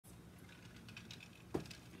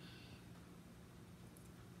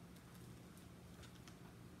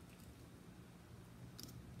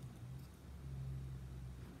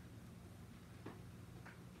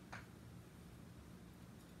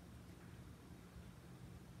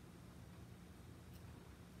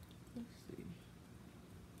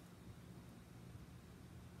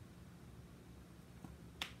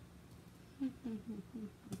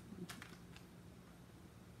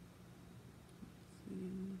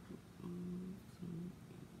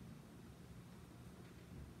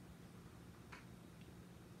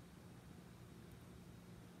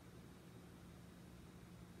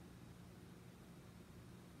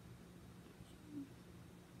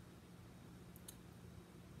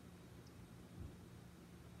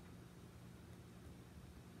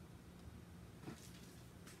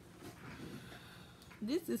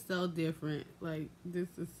This is so different. Like, this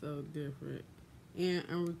is so different. And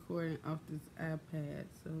I'm recording off this iPad,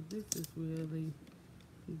 so this is really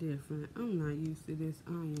different. I'm not used to this.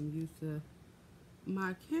 I am used to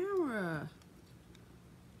my camera.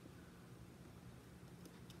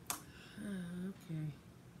 Okay.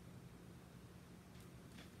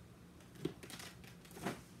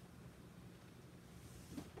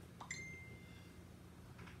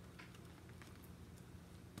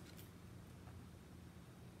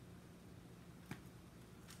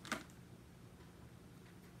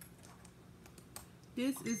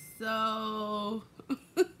 This is so,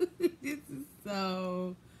 this is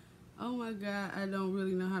so, oh my God, I don't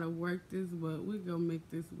really know how to work this, but we're going to make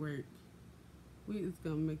this work. We just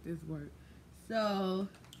going to make this work. So,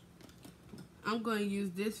 I'm going to use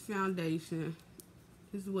this foundation.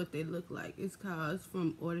 This is what they look like. It's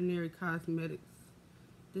from Ordinary Cosmetics.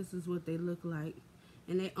 This is what they look like.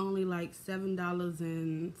 And they only like $7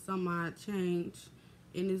 and some odd change.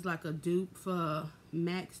 And it's like a dupe for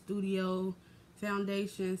MAC Studio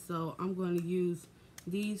foundation. So I'm going to use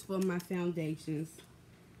these for my foundations.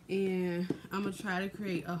 And I'm going to try to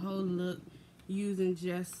create a whole look using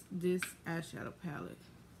just this eyeshadow palette.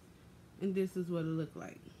 And this is what it looked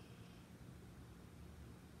like.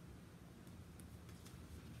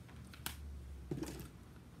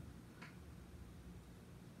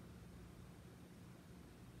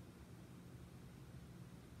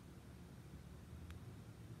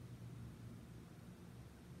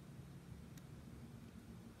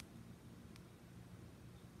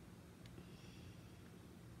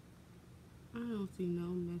 I don't see no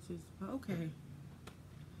message. Okay.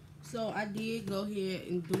 So I did go ahead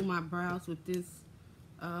and do my brows with this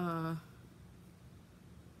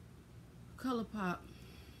ColourPop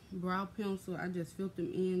brow pencil. I just filled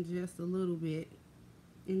them in just a little bit.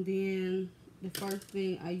 And then the first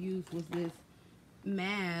thing I used was this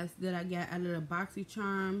mask that I got out of the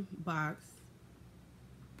BoxyCharm box.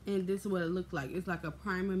 And this is what it looked like. It's like a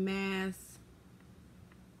primer mask.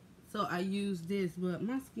 So I use this, but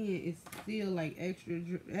my skin is still like extra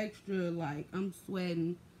like I'm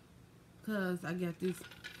sweating because I got this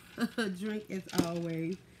drink as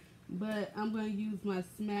always. But I'm going to use my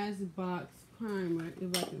Smashbox primer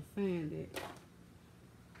if I can find it.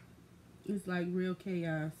 It's like real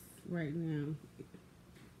chaos right now.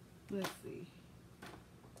 Let's see.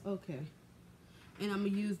 Okay. And I'm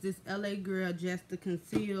going to use this LA Girl just to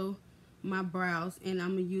conceal my brows, and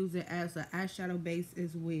I'm going to use it as an eyeshadow base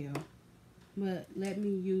as well. But let me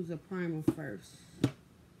use a primer first,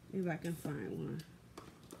 if I can find one.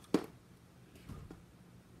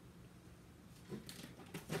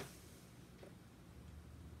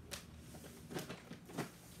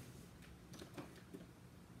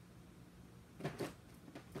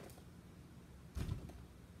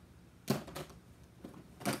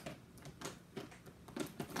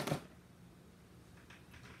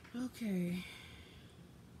 Okay.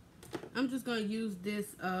 I'm just going to use this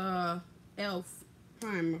e.l.f.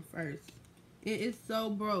 primer first. It's so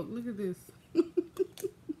broke. Look at this.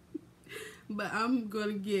 But I'm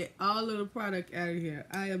going to get all of the product out of here.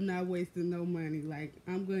 I am not wasting no money. Like,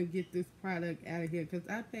 I'm going to get this product out of here because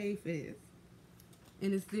I paid for this.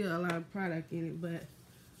 And it's still a lot of product in it, but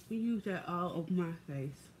we use that all over my face.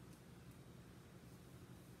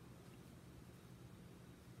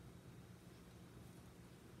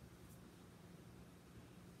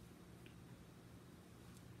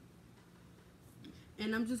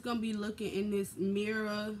 And I'm just going to be looking in this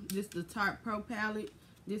mirror. This is the Tarte Pro palette.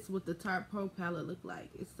 This is what the Tarte Pro palette look like.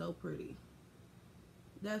 It's so pretty.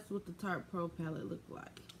 That's what the Tarte Pro palette look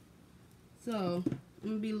like. So, I'm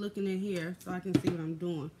going to be looking in here so I can see what I'm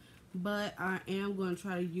doing. But I am going to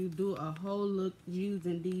try to do a whole look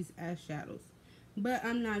using these eyeshadows. But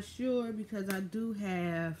I'm not sure because I do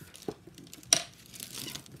have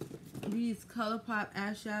these ColourPop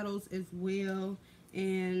eyeshadows as well.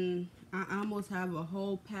 And I almost have a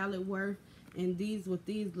whole palette worth. And these, what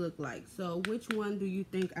these look like. So, which one do you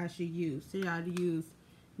think I should use? Should I use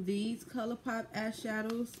these ColourPop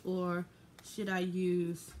eyeshadows or should I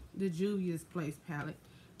use the Juvia's Place palette?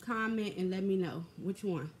 Comment and let me know which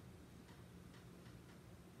one.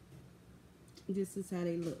 This is how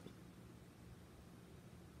they look.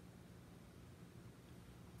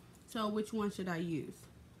 So which one should I use?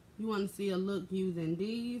 You want to see a look using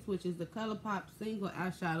these, which is the ColourPop single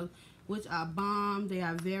eyeshadows, which are bomb. They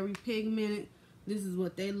are very pigmented. This is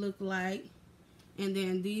what they look like. And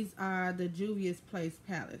then these are the Juvia's Place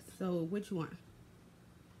palettes. So which one?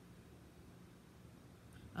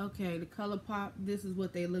 Okay, the ColourPop, this is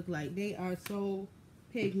what they look like. They are so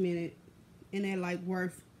pigmented, and they're like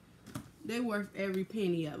worth every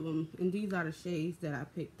penny of them. And these are the shades that I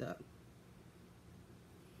picked up.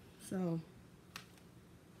 So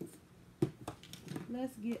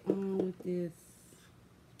let's get on with this.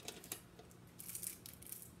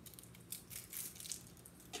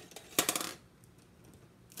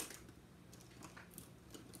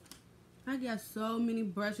 I got so many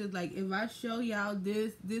brushes. Like, if I show y'all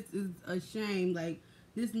this is a shame. Like,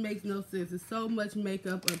 this makes no sense. There's so much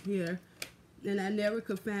makeup up here, and I never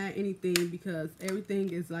could find anything because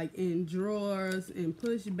everything is like in drawers and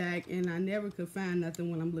pushed back, and I never could find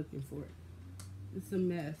nothing when I'm looking for it. It's a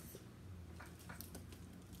mess.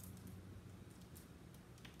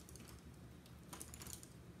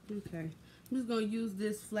 Okay, I'm just going to use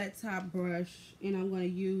this flat top brush, and I'm going to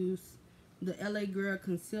use the LA Girl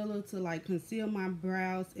concealer to like conceal my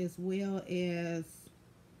brows as well as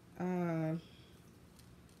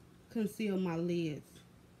conceal my lids.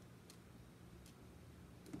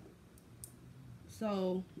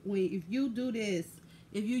 So if you do this,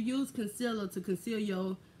 if you use concealer to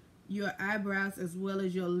conceal your eyebrows as well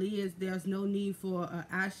as your lids, there's no need for an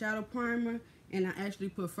eyeshadow primer. And I actually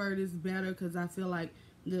prefer this better because I feel like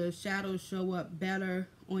the shadows show up better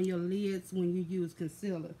on your lids when you use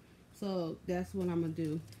concealer. So that's what I'm going to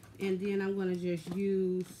do. And then I'm going to just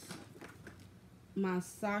use my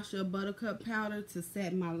Sasha Buttercup powder to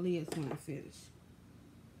set my lids when I finish.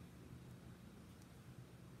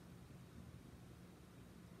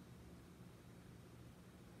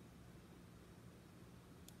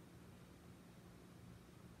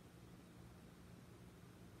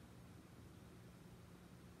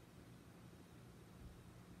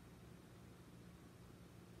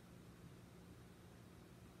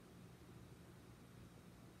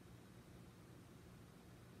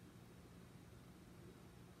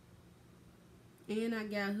 And I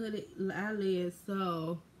got hooded eyelids,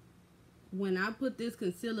 so when I put this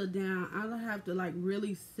concealer down, I'll have to like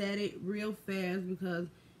really set it real fast because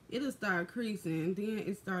it'll start creasing, and then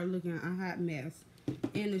it start looking a hot mess.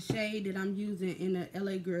 And the shade that I'm using in the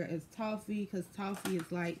LA Girl is Toffee, because Toffee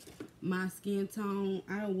is like my skin tone.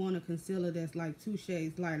 I don't want a concealer that's like 2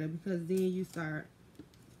 shades lighter, because then you start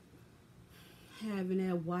having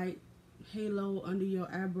that white halo under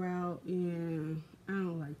your eyebrow, and I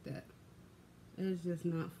don't like that. It's just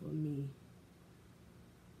not for me.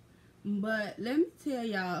 But let me tell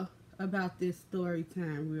y'all about this story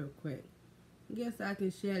time real quick. I guess I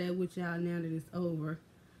can share that with y'all now that it's over.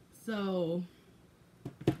 So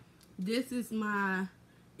this is my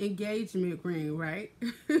engagement ring, right?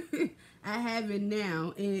 I have it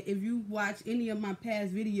now, and if you watch any of my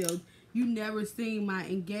past videos, you never seen my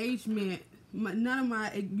engagement, you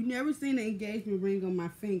never seen the engagement ring on my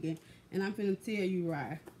finger, and I'm finna tell you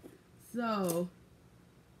why. So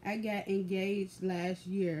I got engaged last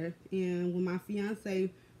year, and when my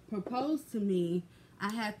fiance proposed to me,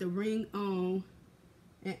 I had the ring on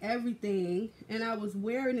and everything, and I was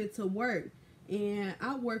wearing it to work. And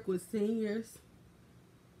I work with seniors.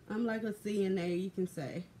 I'm like a CNA, you can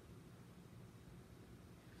say.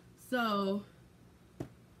 So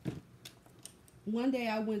one day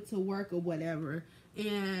I went to work or whatever,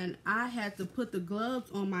 and I had to put the gloves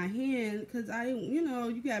on my hand because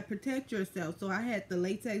you got to protect yourself. So I had the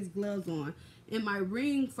latex gloves on. And my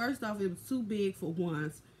ring, first off, it was too big for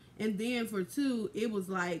once. And then for two, it was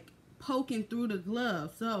like poking through the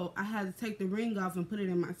glove. So I had to take the ring off and put it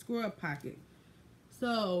in my scrub pocket.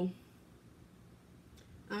 So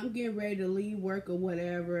I'm getting ready to leave work or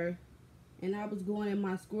whatever. And I was going in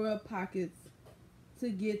my scrub pockets to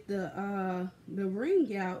get the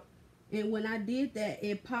ring out. And when I did that,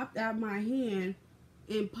 it popped out my hand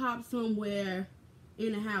and popped somewhere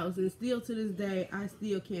in the house. And still to this day, I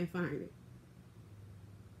still can't find it.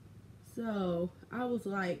 So I was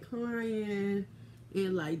like crying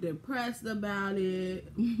and like depressed about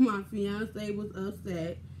it. My fiance was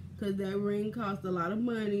upset because that ring cost a lot of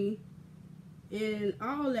money and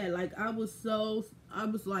all that. Like I was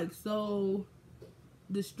like so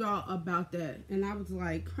distraught about that. And I was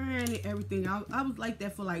like crying and everything. I was like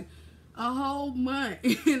that for like a whole month.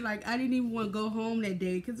 Like I didn't even want to go home that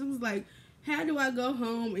day because it was like, how do I go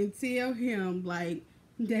home and tell him like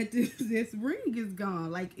that this ring is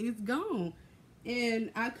gone? Like it's gone.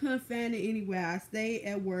 And I couldn't find it anywhere. I stayed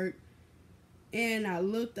at work And I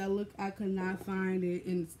could not find it,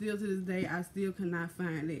 and still to this day, I still cannot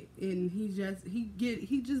find it. And he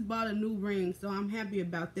just bought a new ring, so I'm happy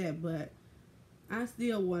about that. But I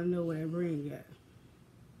still want to know where that ring at.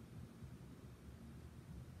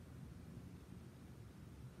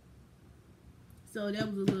 So that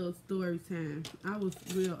was a little story time. I was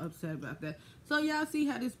real upset about that. So y'all see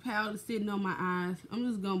how this powder is sitting on my eyes? I'm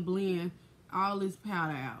just gonna blend all this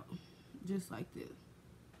powder out, just like this.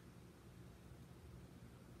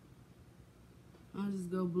 I'm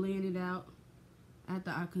just gonna blend it out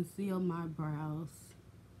after I conceal my brows.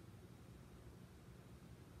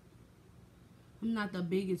 I'm not the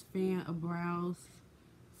biggest fan of brows,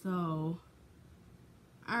 so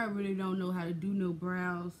I really don't know how to do no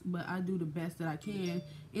brows, but I do the best that I can.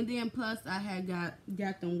 And then plus I had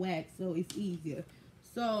got them waxed, so it's easier.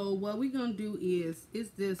 So what we're gonna do is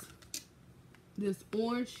this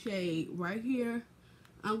orange shade right here.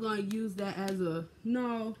 I'm gonna use that as a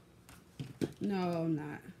no, I'm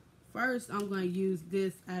not. First, I'm going to use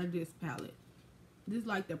this out of this palette. This is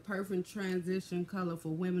like the perfect transition color for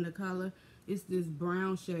women of color. It's this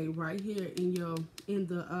brown shade right here in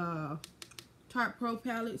the Tarte Pro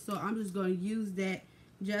palette. So I'm just going to use that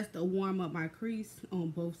just to warm up my crease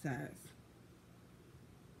on both sides.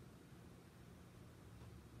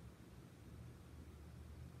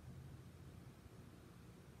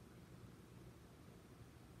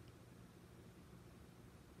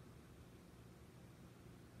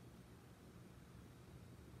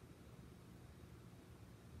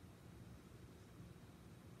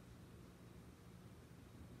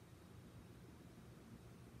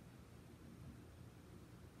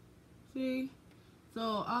 See? So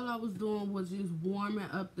all I was doing was just warming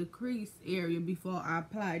up the crease area before I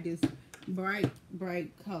applied this bright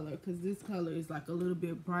color, because this color is like a little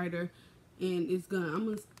bit brighter, and I'm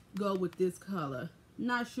gonna go with this color.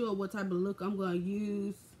 Not sure what type of look I'm gonna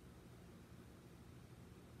use.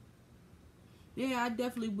 Yeah, I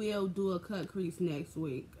definitely will do a cut crease next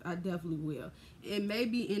week. I definitely will. And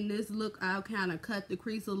maybe in this look I'll kind of cut the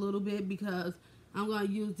crease a little bit, because I'm gonna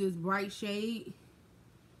use this bright shade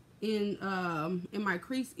in my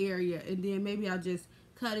crease area, and then maybe I'll just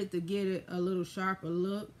cut it to get it a little sharper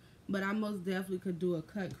look. But I most definitely could do a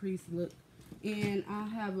cut crease look. And I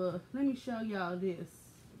have let me show y'all this.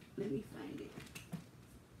 Let me find it.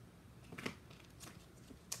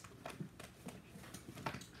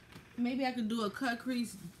 Maybe I could do a cut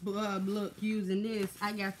crease look using this.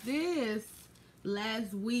 I got this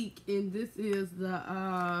last week, and this is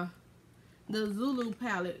the Zulu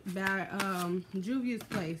palette by Juvia's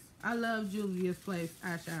Place. I love Juvia's Place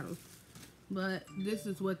eyeshadows, but this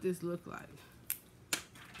is what this looks like.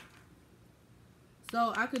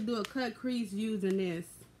 So I could do a cut crease using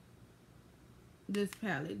this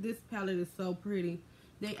palette. This palette is so pretty.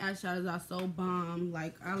 They eyeshadows are so bomb.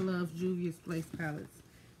 Like, I love Juvia's Place palettes.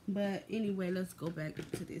 But anyway, let's go back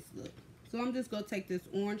to this look. So I'm just gonna take this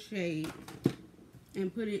orange shade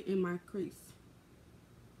and put it in my crease.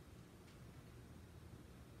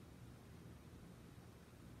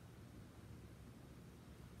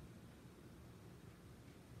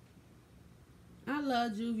 I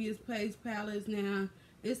love Juvia's Place palettes now.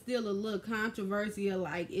 It's still a little controversial,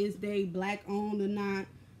 like, is they black owned or not?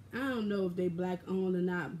 I don't know if they black owned or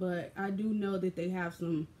not, but I do know that they have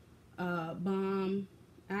some bomb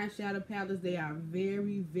eyeshadow palettes. They are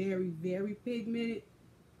very, very, very pigmented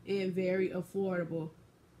and very affordable.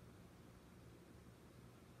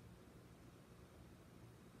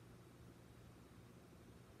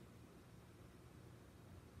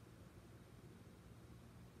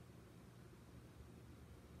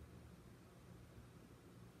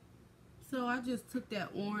 So I just took that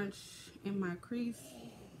orange in my crease.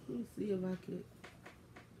 Let me see if I could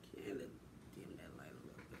dim that light a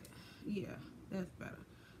little bit. Yeah, that's better.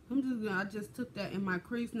 I just took that in my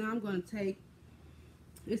crease. Now I'm gonna take,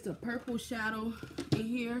 it's a purple shadow in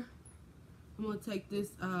here. I'm gonna take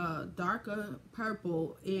this darker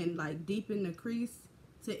purple and like deepen the crease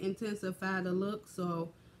to intensify the look.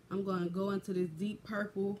 So I'm gonna go into this deep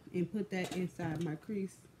purple and put that inside my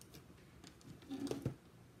crease.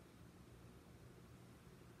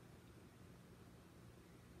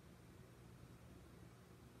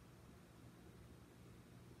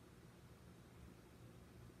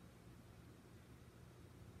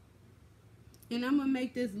 And I'm gonna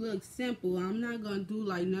make this look simple. I'm not gonna do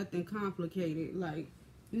like nothing complicated. Like,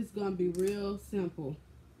 it's gonna be real simple.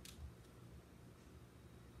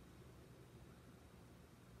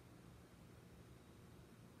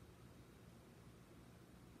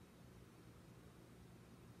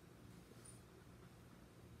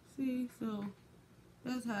 See, so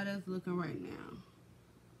that's how that's looking right now.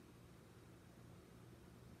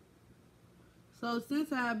 So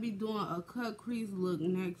since I'll be doing a cut crease look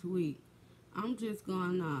next week, I'm just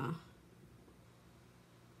gonna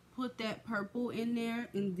put that purple in there,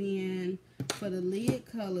 and then for the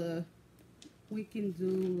lid color, we can do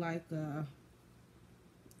like a,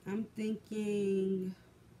 I'm thinking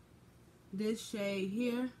this shade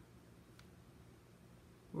here,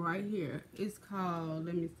 right here. It's called,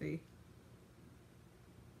 let me see.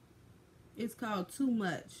 It's called Too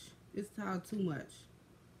Much. It's called Too Much.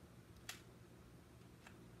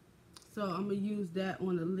 So I'm gonna use that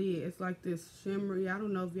on the lid. It's like this shimmery. I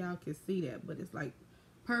don't know if y'all can see that, but it's like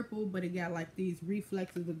purple, but it got like these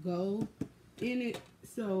reflexes of gold in it.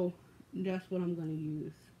 So that's what I'm gonna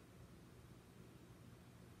use.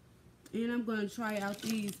 And I'm gonna try out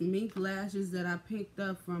these mink lashes that I picked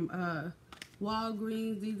up from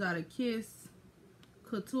Walgreens. These are the Kiss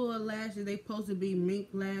Couture lashes. They supposed to be mink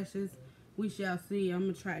lashes. We shall see. I'm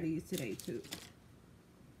gonna try these today too.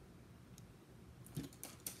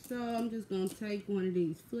 So I'm just going to take one of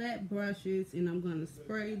these flat brushes and I'm going to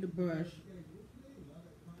spray the brush.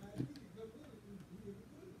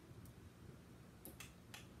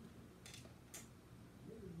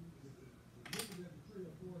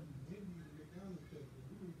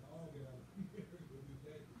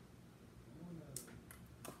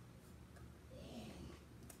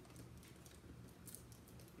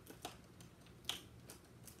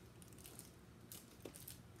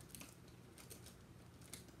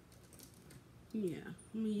 Yeah,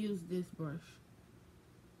 I'm going to use this brush.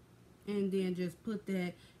 And then just put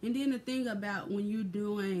that. And then the thing about when you're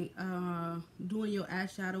doing your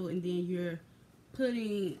eyeshadow and then you're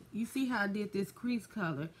putting, you see how I did this crease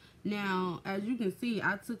color. Now, as you can see,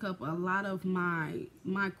 I took up a lot of my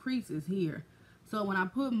creases here. So when I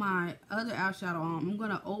put my other eyeshadow on, I'm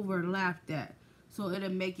going to overlap that. So it'll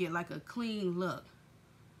make it like a clean look.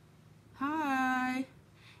 Hi.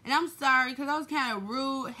 And I'm sorry because I was kind of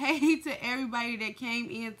rude. Hey to everybody that came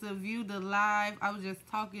in to view the live. I was just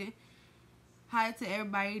talking. Hi to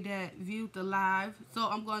everybody that viewed the live. So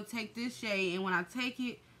I'm going to take this shade, and when I take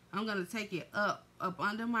it, I'm going to take it up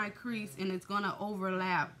under my crease, and it's going to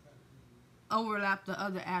overlap the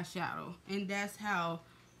other eyeshadow. And that's how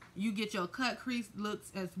you get your cut crease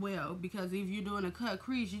looks as well. Because if you're doing a cut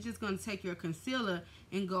crease, you're just going to take your concealer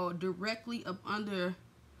and go directly up under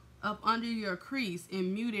your crease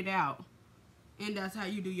and mute it out. And that's how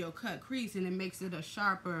you do your cut crease, and it makes it a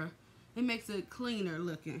sharper, it makes it cleaner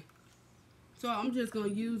looking. So I'm just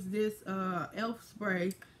going to use this e.l.f.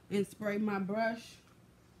 spray and spray my brush.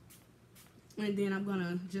 And then I'm going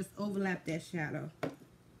to just overlap that shadow.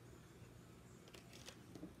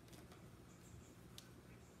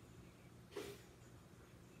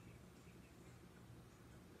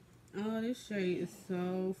 Oh, this shade is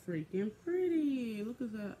so freaking pretty. Look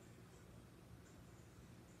at that.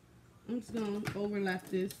 I'm just going to overlap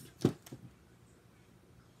this.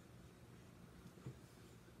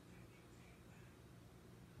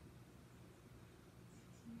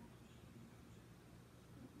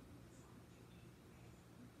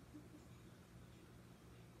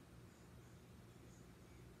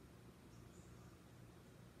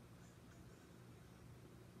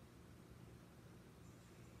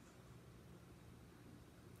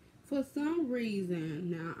 For some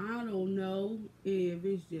reason, now I don't know if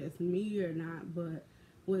it's just me or not, but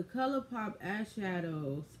with ColourPop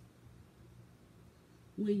eyeshadows,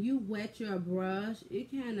 when you wet your brush, it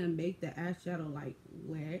kind of make the eyeshadow like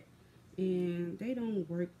wet, and they don't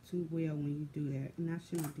work too well when you do that, and I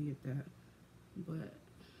shouldn't have did that, but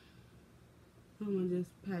I'm going to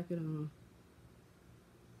just pack it on.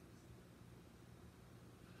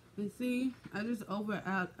 And see, I just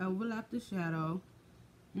overlap the shadow.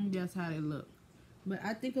 And that's how they look. But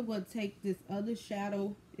I think I'm going to take this other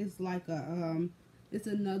shadow. It's like a, it's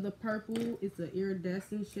another purple. It's an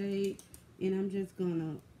iridescent shade. And I'm just going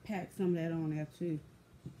to pack some of that on there too.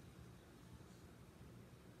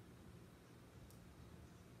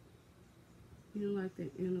 You know, like the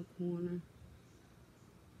inner corner.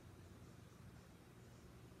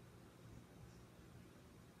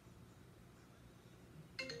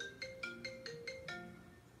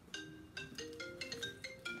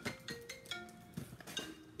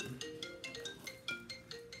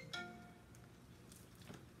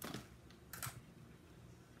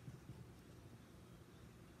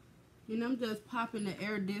 And I'm just popping the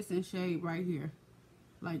iridescent shade right here.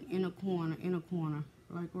 Like in a corner,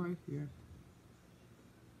 like right here.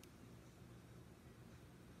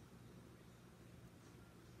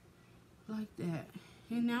 Like that.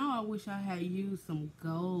 And now I wish I had used some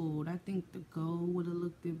gold. I think the gold would have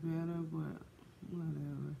looked it better, but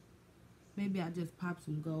whatever. Maybe I just pop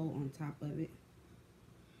some gold on top of it.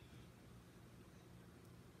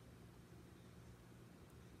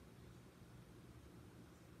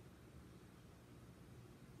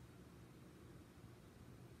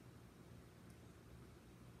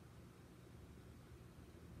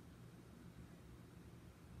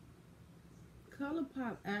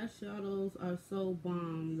 ColourPop eyeshadows are so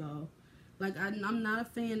bomb though. Like I'm not a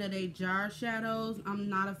fan of they jar shadows. I'm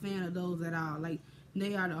not a fan of those at all. Like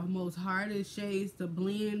they are the most hardest shades to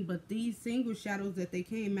blend. But these single shadows that they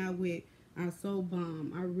came out with are so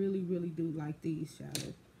bomb. I really, really do like these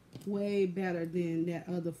shadows. Way better than that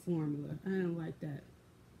other formula. I don't like that.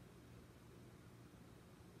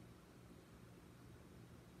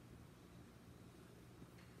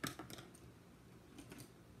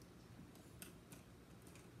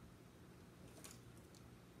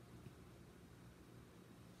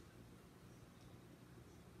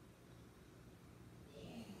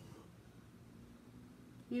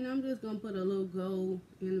 You know, I'm just going to put a little gold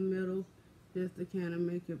in the middle just to kind of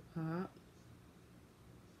make it pop.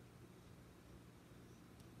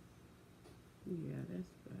 Yeah,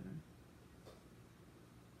 that's better.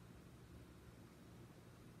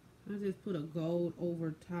 I just put a gold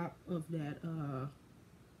over top of that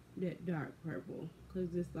dark purple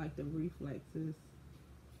because it's like the reflexes.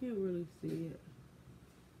 Can't really see it.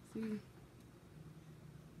 See?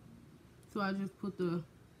 So I just put the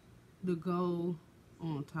gold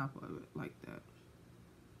on top of it like that.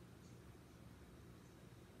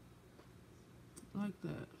 Like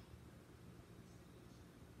that.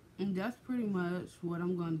 And that's pretty much what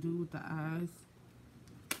I'm going to do with the eyes.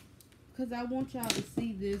 Because I want y'all to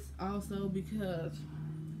see this also because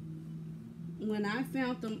when I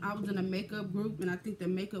found them, I was in a makeup group. And I think the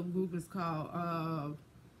makeup group is called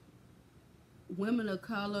Women of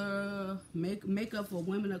Color, Makeup for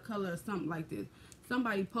Women of Color or something like this.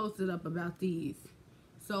 Somebody posted up about these.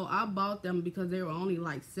 So I bought them because they were only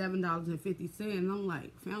like $7.50. And I'm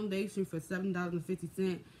like, foundation for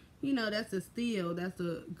 $7.50. You know, that's a steal. That's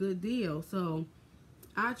a good deal. So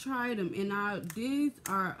I tried them. And these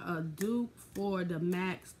are a dupe for the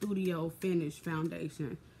MAC Studio Finish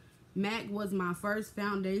Foundation. MAC was my first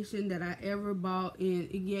foundation that I ever bought. And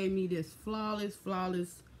it gave me this flawless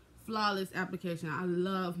application. I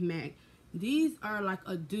love MAC. These are like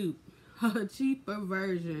a dupe. A cheaper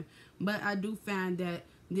version. But I do find that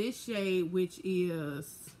this shade, which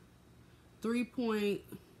is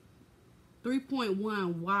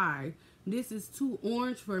 3.1 wide, this is too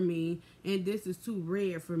orange for me, and this is too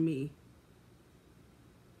red for me.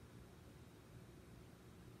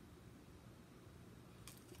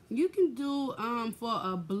 You can do, for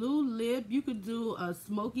a blue lip, you could do a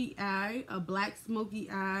smoky eye, a black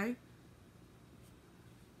smoky eye.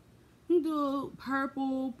 You can do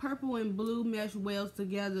purple and blue mesh wells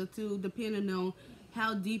together too, depending on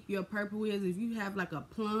how deep your purple is. If you have like a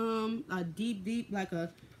plum, a deep, like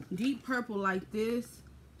a deep purple like this,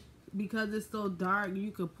 because it's so dark,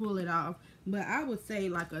 you could pull it off. But I would say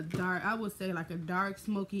like a dark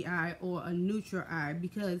smoky eye or a neutral eye,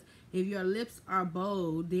 because if your lips are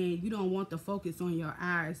bold, then you don't want the focus on your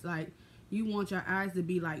eyes. Like you want your eyes to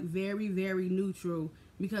be like very, very neutral,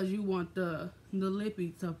 because you want the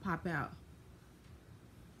lippy to pop out.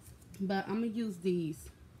 But I'm gonna use these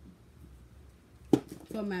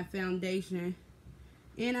for my foundation.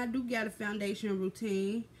 And I do got a foundation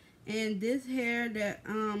routine. And this hair that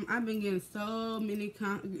I've been getting so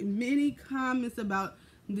many comments about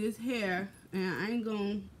this hair, and I ain't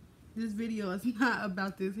gonna, this video is not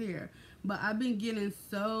about this hair, but I've been getting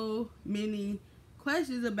so many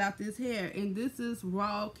questions about this hair. And this is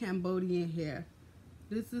raw Cambodian hair.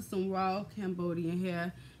 This is some raw Cambodian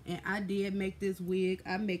hair. And I did make this wig.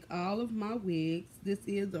 I make all of my wigs. This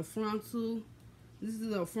is a frontal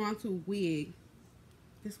wig.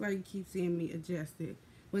 That's why you keep seeing me adjust it.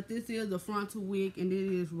 But this is a frontal wig, and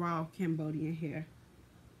it is raw Cambodian hair.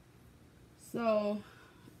 So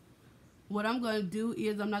what I'm going to do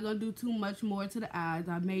is I'm not going to do too much more to the eyes.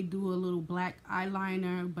 I may do a little black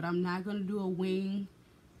eyeliner, but I'm not going to do a wing.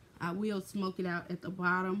 I will smoke it out at the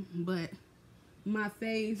bottom, but my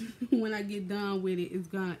face, when I get done with it,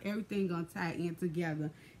 everything gonna tie in together.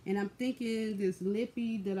 And I'm thinking this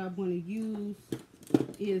lippy that I'm gonna use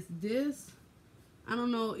is this. I don't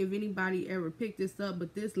know if anybody ever picked this up,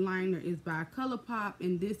 but this liner is by ColourPop,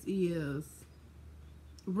 and this is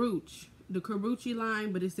Rooch, the Karuchi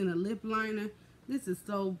line, but it's in a lip liner. This is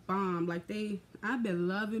so bomb. Like I've been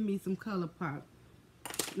loving me some ColourPop.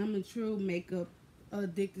 I'm a true makeup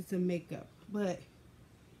addicted to makeup, but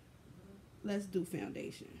let's do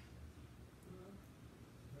foundation.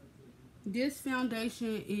 This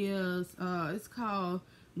foundation is it's called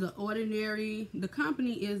The Ordinary. The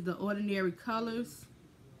company is The Ordinary Colors.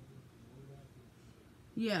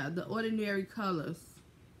 Yeah, The Ordinary Colors.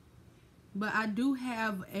 But I do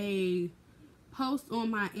have a post on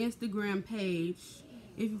my Instagram page.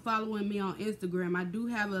 If you're following me on Instagram, I do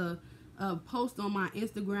have a a post on my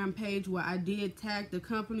Instagram page where I did tag the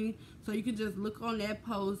company, so you can just look on that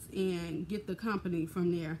post and get the company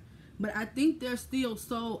from there. But I think they're still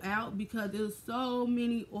sold out because there's so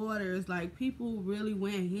many orders. Like, people really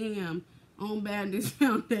went ham on Bandits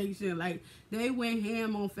Foundation. Like, they went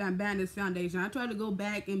ham on Bandits Foundation. I tried to go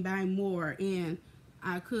back and buy more, and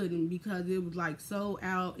I couldn't because it was like sold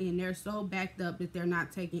out, and they're so backed up that they're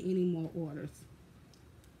not taking any more orders.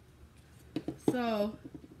 So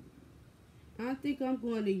I think I'm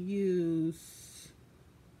going to use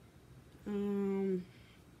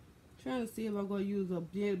trying to see if I'm going to use a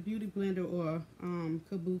beauty blender or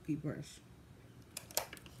kabuki brush.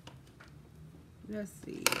 Let's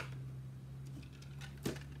see.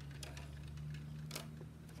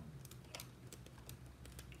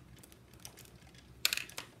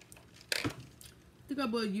 I think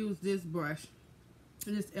I'm going to use this brush,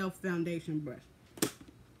 this e.l.f. foundation brush.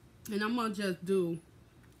 And I'm going to just do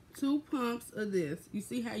 2 pumps of this. You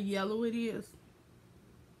see how yellow it is?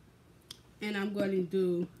 And I'm going to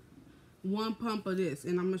do 1 pump of this,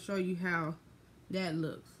 and I'm going to show you how that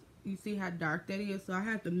looks. You see how dark that is? So I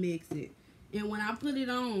have to mix it. And when I put it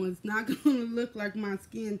on, it's not going to look like my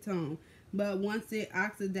skin tone. But once it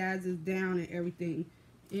oxidizes down and everything,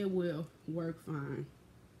 it will work fine.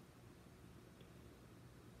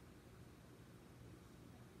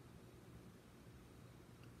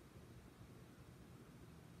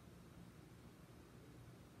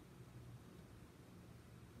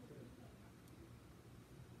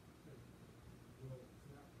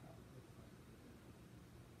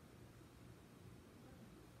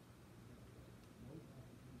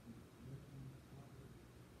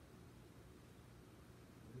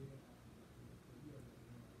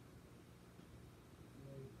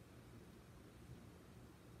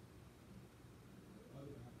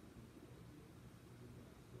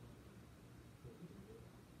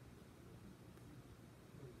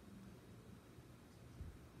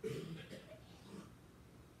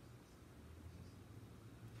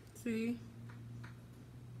 See?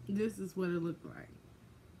 This is what it looked like.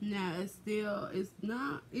 Now, it's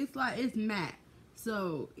like it's matte.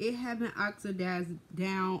 So, it haven't oxidized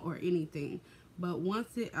down or anything. But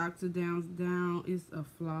once it oxidizes down, it's a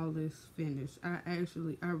flawless finish. I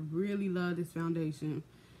really love this foundation.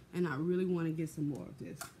 And I really want to get some more of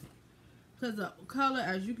this. Because the color,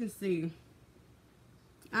 as you can see,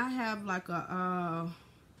 I have like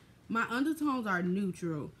my undertones are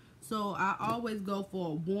neutral. So I always go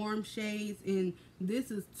for warm shades, and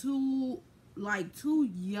this is too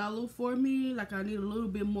yellow for me. Like, I need a little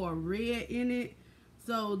bit more red in it.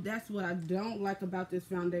 So that's what I don't like about this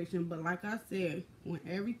foundation. But like I said, when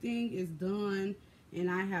everything is done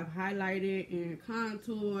and I have highlighted and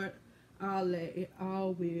contoured, it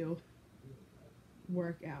all will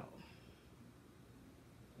work out.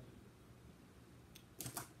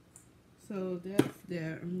 So that's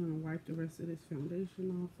that. I'm going to wipe the rest of this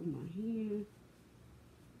foundation off of my hand.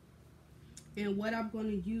 And what I'm going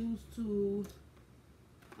to use to,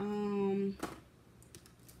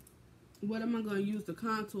 what am I going to use to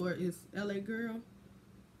contour is LA Girl.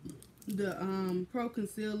 The Pro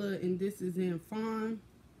Concealer, and this is in Fawn.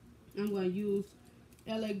 I'm going to use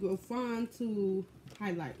LA Girl Fawn to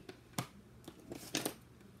highlight.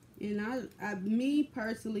 And me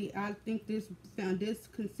personally, I think this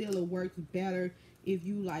concealer works better if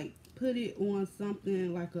you like put it on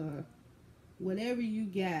something like a whatever you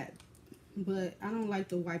got. But I don't like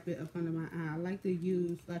to wipe it up under my eye. I like to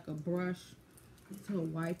use like a brush to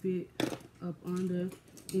wipe it up under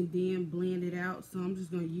and then blend it out. So I'm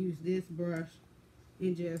just gonna use this brush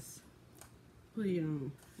and just put it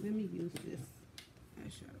on. Let me use this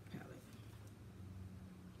eyeshadow palette.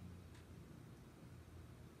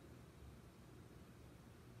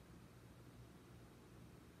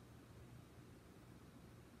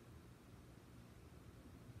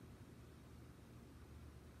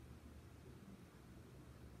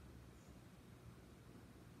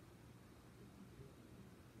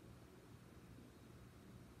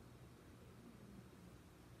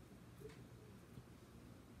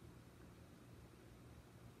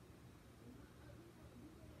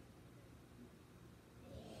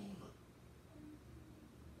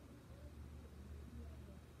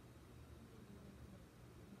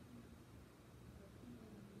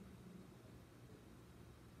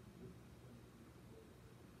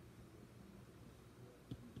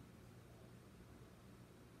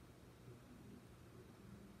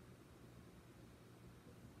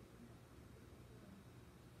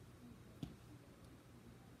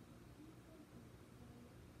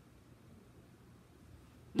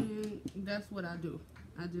 And that's what I do.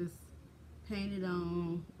 I just paint it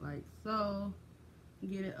on like so,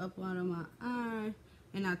 Get it up under my eye,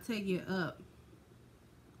 and I take it up.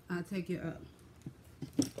 I take it up.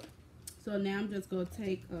 So now I'm just going to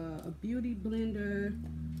take a beauty blender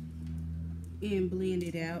and blend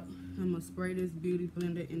it out. I'm going to spray this beauty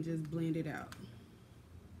blender and just blend it out.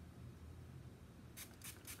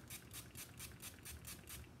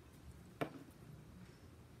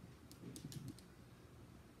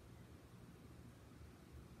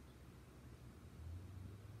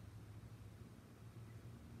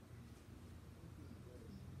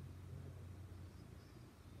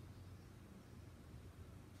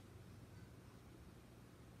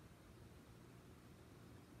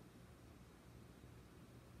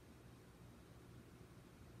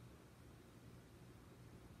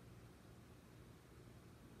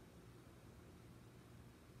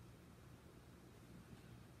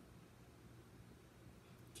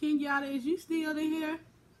 Kenyatta, is you still in here?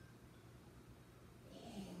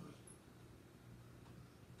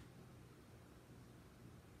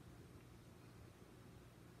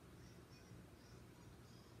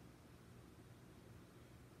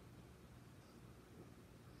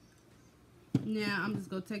 Now I'm just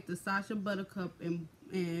gonna take the Sacha Buttercup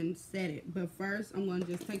and set it. But first I'm gonna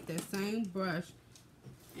just take that same brush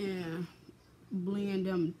and blend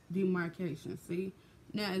them demarcations. See?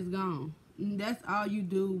 Now it's gone. And that's all you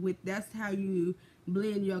do with, that's how you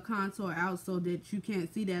blend your contour out so that you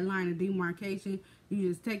can't see that line of demarcation. You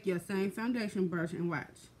just take your same foundation brush and watch.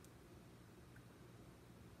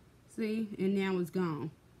 See? And now it's gone.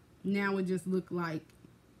 Now it just look like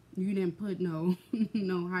you didn't put no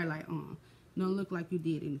no highlight on. Don't look like you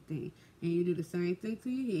did anything. And you do the same thing to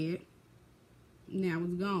your head. Now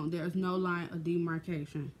it's gone. There's no line of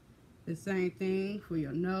demarcation. The same thing for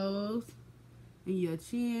your nose and your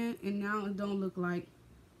chin. And now it don't look like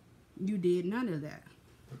you did none of that.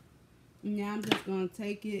 Now I'm just going to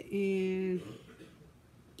take it and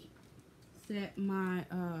set my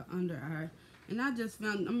under eye. And I just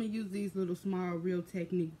found, I'm going to use these little small Real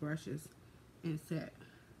Technique brushes and set.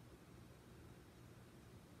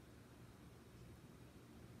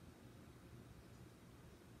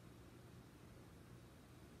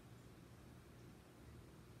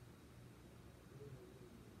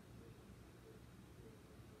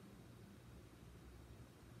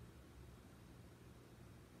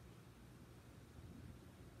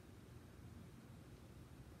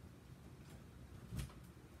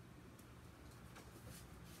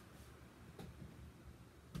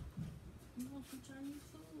 Some Chinese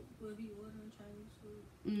food? Will he ordering Chinese food?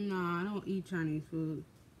 No, I don't eat Chinese food.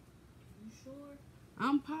 You sure?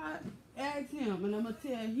 I'm pot. Ask him, and I'm gonna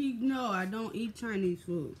tell he no, I don't eat Chinese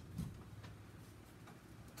food.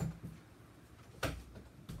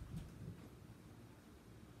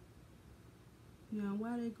 Now,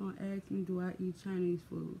 why they gonna ask me do I eat Chinese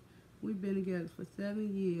food? We've been together for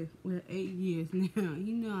 7 years, well 8 years now.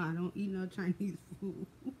 You know I don't eat no Chinese food.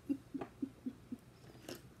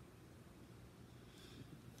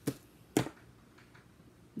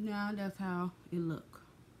 Now that's how it look.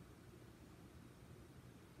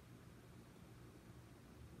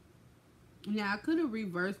 Now I could have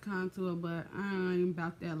reverse contour, but I ain't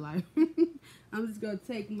about that life. I'm just gonna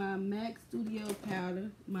take my MAC Studio powder,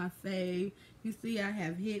 my fave. You see I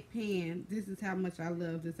have hit pan. This is how much I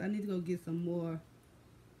love this. I need to go get some more.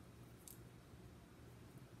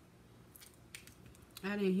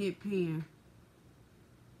 I didn't hit pan.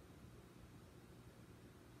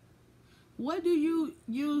 What do you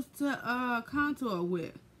use to contour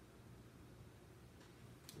with?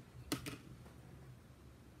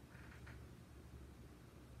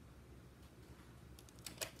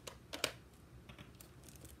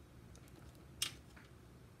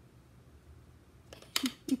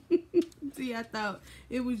 See, I thought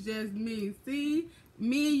it was just me. See,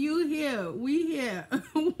 me and you here. We here.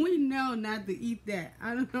 We know not to eat that.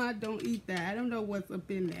 I don't know. I don't eat that. I don't know what's up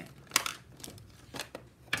in that.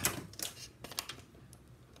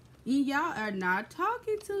 And y'all are not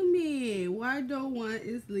talking to me. Why no one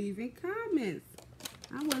is leaving comments?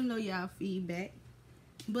 I want to know y'all feedback.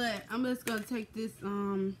 But I'm just going to take this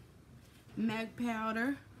MAC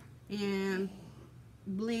powder and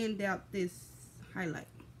blend out this highlight.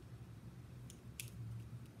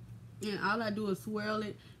 And all I do is swirl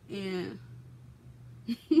it and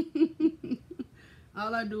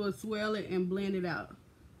all I do is swirl it and blend it out.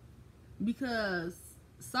 Because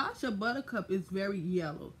Sacha Buttercup is very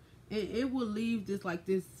yellow. And it will leave this like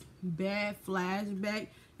this bad flashback.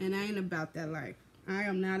 And I ain't about that life. I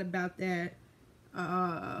am not about that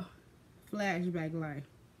flashback life.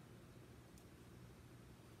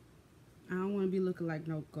 I don't want to be looking like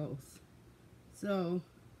no ghost. So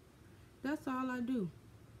that's all I do.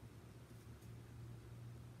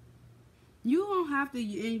 You don't have to,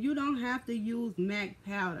 and you don't have to use MAC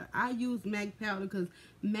powder. I use MAC powder because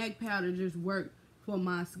MAC powder just works for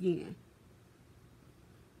my skin.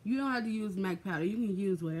 You don't have to use MAC powder. You can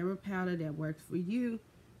use whatever powder that works for you.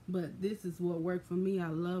 But this is what worked for me. I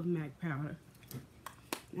love MAC powder.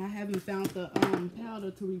 I haven't found the powder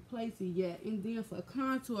to replace it yet. And then for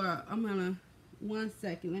contour, I'm gonna, one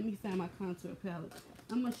second, let me find my contour palette.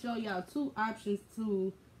 I'm gonna show y'all two options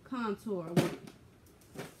to contour with.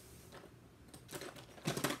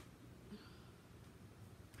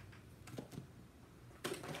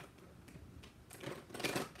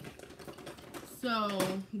 So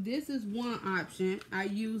this is one option. I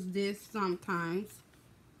use this sometimes,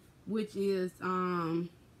 which is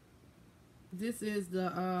this is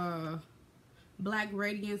the Black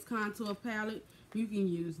Radiance Contour Palette. You can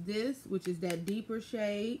use this, which is that deeper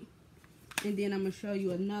shade. And then I'm going to show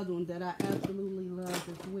you another one that I absolutely love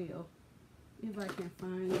as well. If I can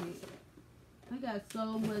find it. I got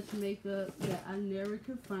so much makeup that I never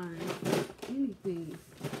could find anything.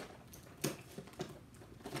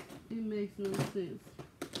 It makes no sense.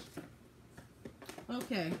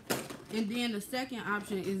 Okay. And then the second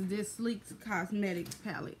option is this Sleek Cosmetics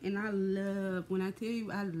palette. And I love, when I tell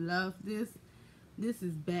you I love this, this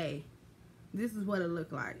is bae. This is what it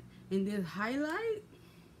look like. And this highlight,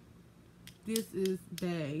 this is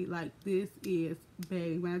bae. Like, this is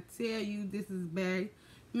bae. When I tell you this is bae,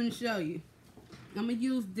 I'm going to show you. I'm going to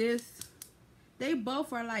use this. They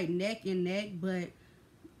both are like neck and neck, but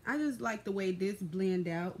I just like the way this blend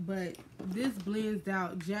out. But this blends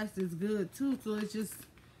out just as good too. So it's just,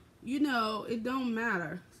 you know, it don't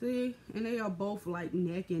matter. See? And they are both like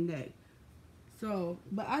neck and neck. So,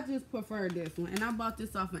 but I just prefer this one. And I bought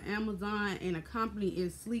this off of Amazon. And the company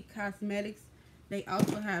is Sleek Cosmetics. They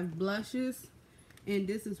also have blushes. And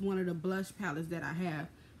this is one of the blush palettes that I have.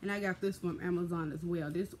 And I got this from Amazon as well.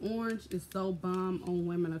 This orange is so bomb on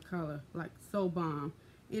women of color. Like, so bomb.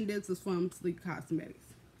 And this is from Sleek Cosmetics.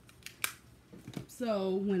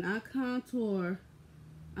 So, when I contour,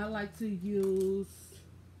 I like to use...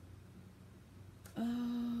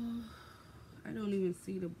 I don't even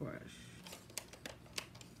see the brush.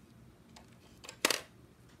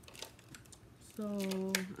 So,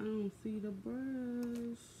 I don't see the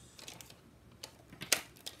brush.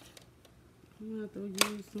 I'm going to have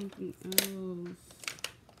to use something else.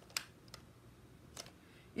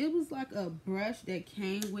 It was like a brush that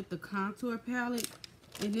came with the contour palette.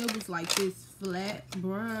 And it was like this flat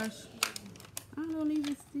brush. I don't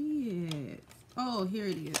even see it. Oh, here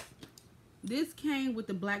it is. This came with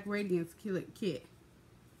the Black Radiance kit.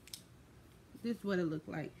 This is what it looked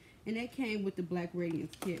like. And that came with the Black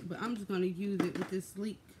Radiance kit. But I'm just going to use it with this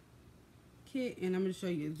Sleek kit. And I'm going to show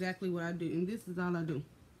you exactly what I do. And this is all I do.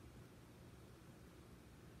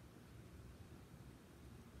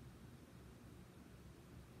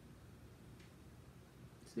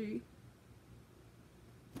 See?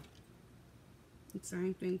 The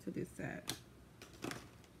same thing to this side.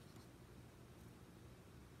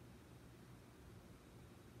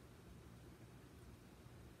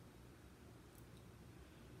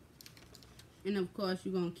 And of course,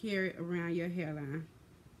 you're going to carry it around your hairline.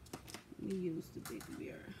 Let me use the big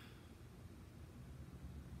mirror.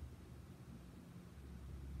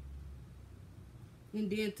 And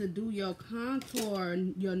then to do your contour,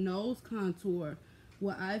 your nose contour,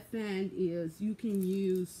 what I find is you can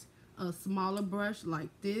use a smaller brush like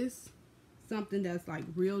this. Something that's like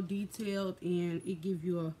real detailed and it gives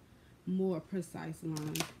you a more precise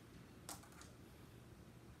line.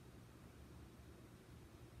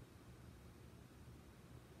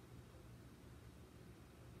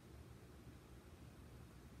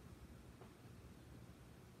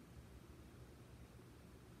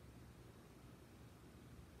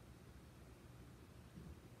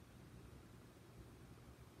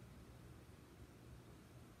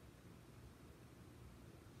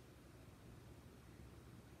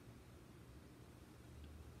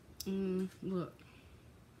 Look.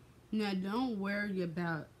 Now, don't worry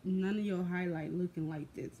about none of your highlight looking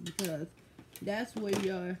like this because that's where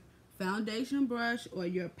your foundation brush or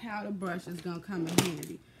your powder brush is going to come in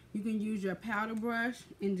handy. You can use your powder brush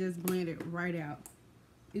and just blend it right out.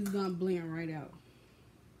 It's going to blend right out.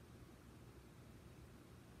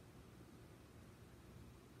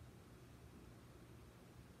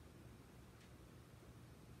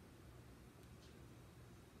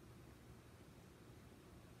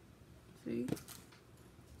 See?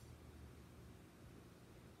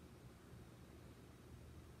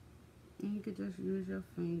 And you could just use your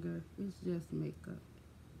finger. It's just makeup.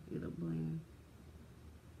 It'll blend.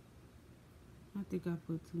 I think I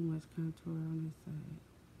put too much contour on this side.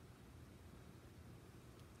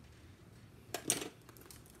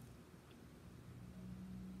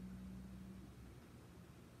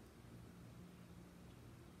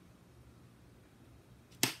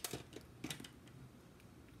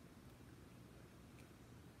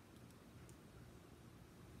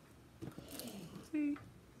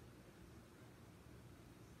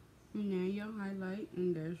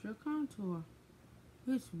 there's your contour.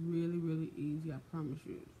 It's really, really easy. I promise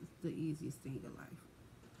you. It's the easiest thing in life.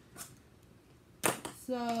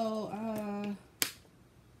 So,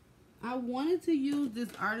 I wanted to use this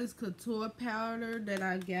Artist Couture powder that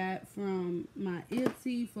I got from my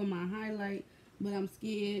Etsy for my highlight, but I'm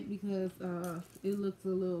scared because it looks a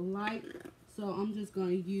little light. So I'm just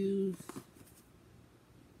gonna use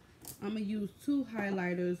two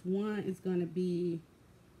highlighters. One is gonna be,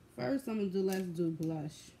 first let's do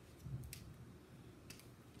blush.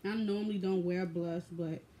 I normally don't wear blush,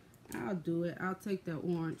 but I'll do it. I'll take that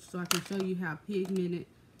orange so I can show you how pigmented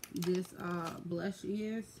this blush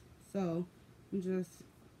is. So I'm just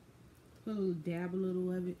put a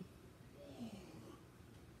little of it.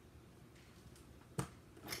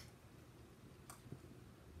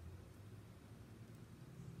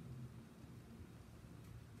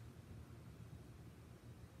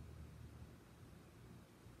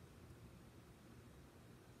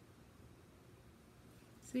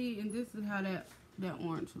 See, and this is how that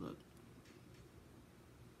orange look.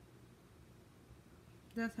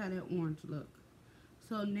 That's how that orange look.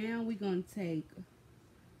 So now we're gonna take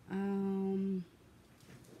let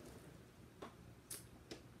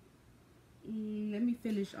me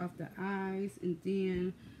finish off the eyes, and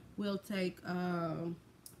then we'll take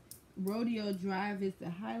Rodeo Drive is the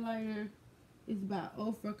highlighter. It's by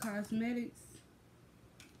Ofra Cosmetics.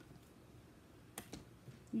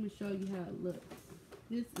 Let me show you how it looks.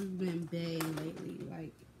 This has been bad lately.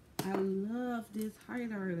 Like, I love this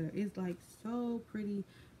highlighter. It's like so pretty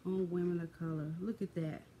on women of color. Look at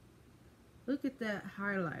that. Look at that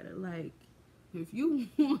highlighter. Like, if you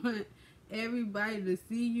want everybody to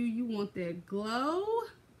see you, you want that glow,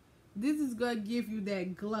 this is going to give you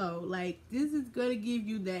that glow. Like, this is going to give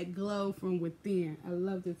you that glow from within. I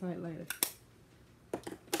love this highlighter.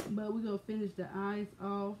 But we're going to finish the eyes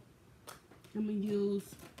off. I'm going to use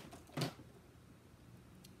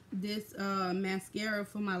this mascara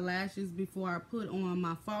for my lashes before I put on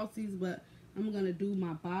my falsies, but I'm going to do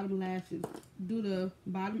my bottom lashes, do the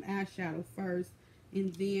bottom eyeshadow first,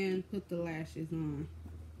 and then put the lashes on.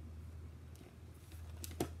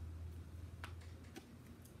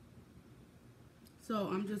 So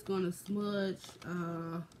I'm just going to smudge,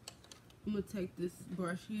 I'm going to take this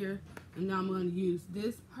brush here, and now I'm going to use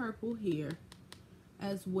this purple here,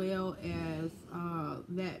 as well as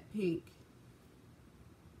that pink.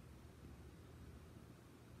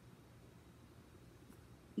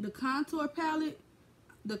 The contour palette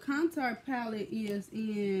is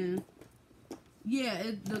in,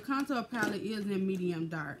 the contour palette is in medium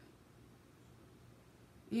dark.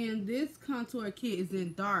 And this contour kit is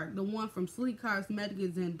in dark. The one from Sleek Cosmetics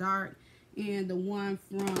is in dark. And the one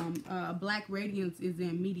from Black Radiance is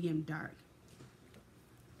in medium dark.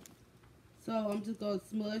 So I'm just going to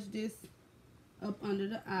smudge this up under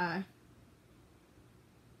the eye.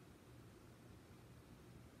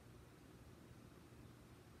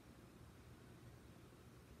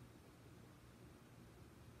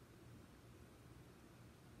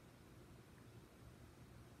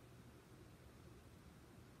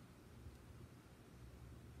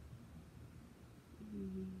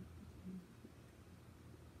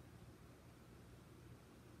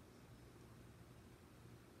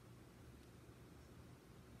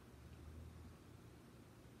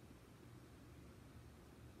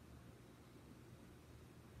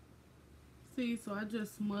 See, so I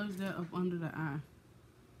just smudged that up under the eye.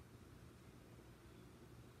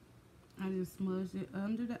 I just smudged it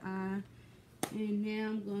under the eye. And now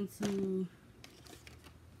I'm going to...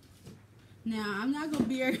 Now, I'm not going to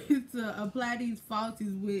be able to apply these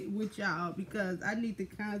falsies with y'all because I need to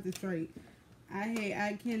concentrate.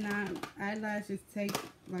 I cannot... Eyelashes take,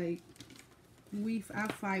 like... I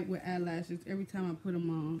fight with eyelashes every time I put them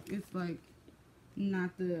on. It's, like,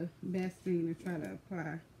 not the best thing to try to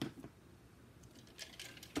apply.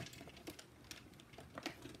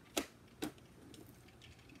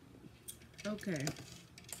 Okay,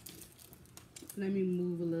 let me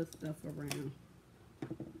move a little stuff around.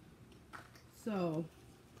 So,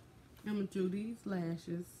 I'm going to do these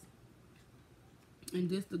lashes. And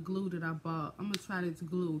this the glue that I bought. I'm going to try this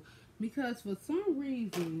glue. Because for some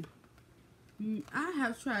reason, I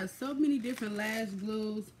have tried so many different lash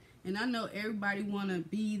glues. And I know everybody want to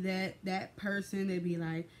be that person that be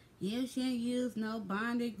like, you shouldn't use no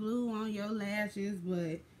bonded glue on your lashes.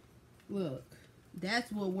 But, look.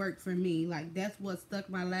 That's what worked for me. Like, that's what stuck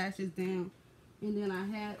my lashes down. And then I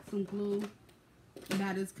had some glue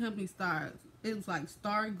by this company, Star. It was like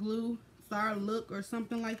Star Glue, Star Look or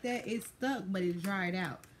something like that. It stuck, but it dried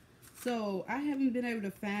out. So, I haven't been able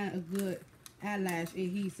to find a good eyelash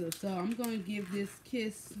adhesive. So I'm going to give this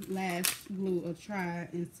Kiss Lash Glue a try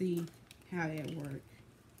and see how that works.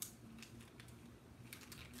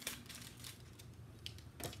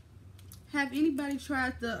 Have anybody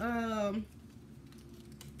tried the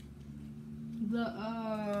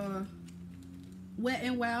Wet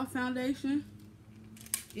n Wild foundation?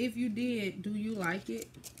 If you did, do you like it?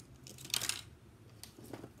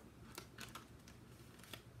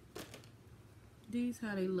 These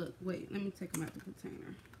how they look. Wait, let me take them out the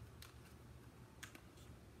container.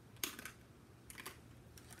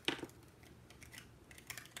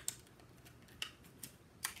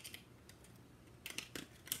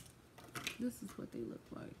 This is what they look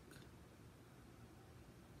like.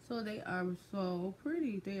 So they are so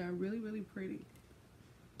pretty. They are really, really pretty.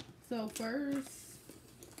 So first,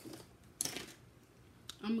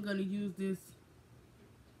 I'm gonna use this.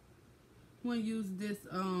 I'm gonna use this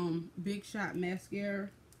Big Shot mascara.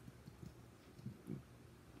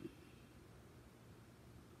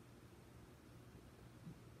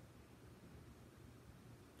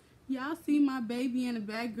 Y'all see my baby in the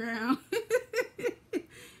background?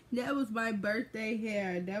 That was my birthday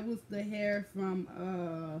hair. That was the hair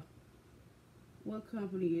from what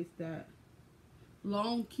company is that?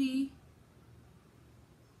 Long Key.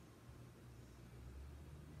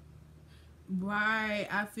 Right,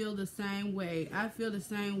 I feel the same way. I feel the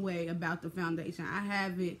same way about the foundation. I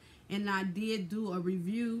have it, and I did do a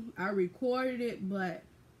review. I recorded it, but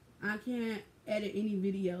I can't edit any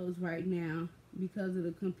videos right now because of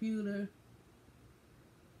the computer.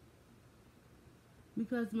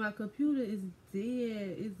 Because my computer is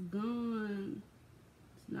dead. It's gone.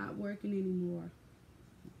 It's not working anymore.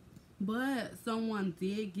 But someone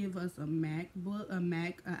did give us a MacBook, an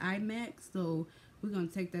iMac, so we're gonna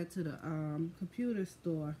take that to the computer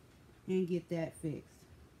store and get that fixed.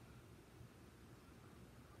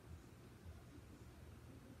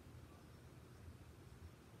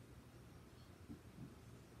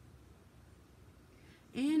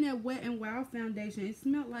 And that Wet n Wild foundation, it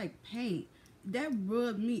smelled like paint. That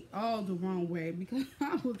rubbed me all the wrong way because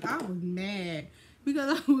I was mad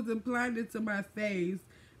because I was applying it to my face,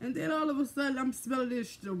 and then all of a sudden I'm smelling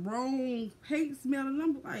this strong paint smell, and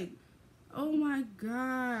I'm like, oh my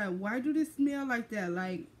god, why do this smell like that?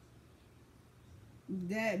 Like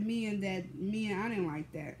I didn't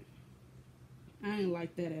like that. I didn't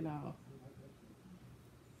like that at all.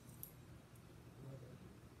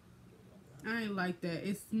 I ain't like that.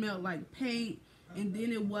 It smelled like paint, and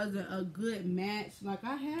then it wasn't a good match. Like,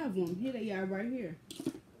 I have them. Here they are right here.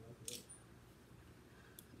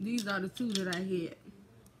 These are the two that I had.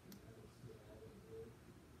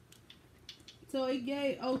 So it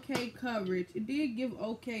gave okay coverage. It did give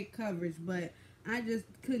okay coverage, but I just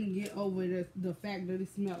couldn't get over the fact that it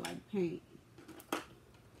smelled like paint.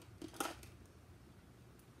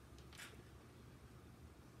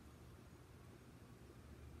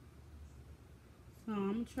 So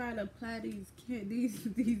I'm gonna try to apply these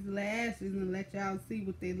lashes and let y'all see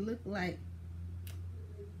what they look like.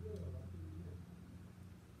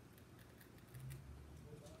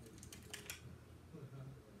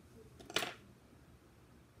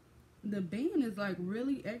 The band is like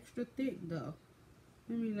really extra thick though.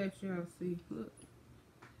 Let me let y'all see. Look.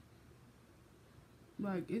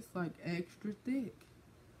 Like, it's like extra thick.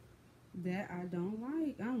 That I don't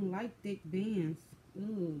like. I don't like thick bands.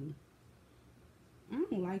 Ooh. I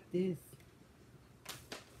don't like this.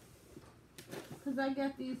 Because I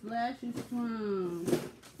got these lashes from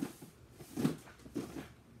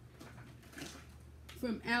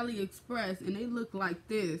AliExpress, and they look like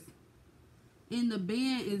this. And the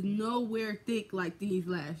band is nowhere thick like these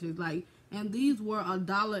lashes. Like, and these were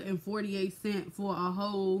 $1.48 for a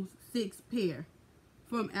whole 6 pair.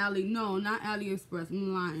 From no, not AliExpress.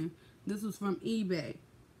 I'm lying. This was from eBay.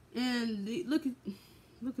 And look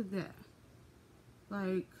at that.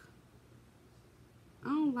 Like, I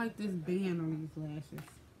don't like this band on these lashes.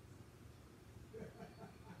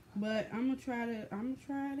 But I'm gonna try it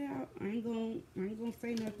out. I ain't gonna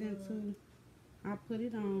say nothing until I put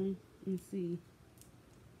it on and see.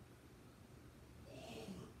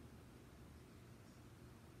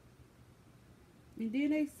 And then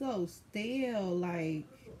they so stale, like,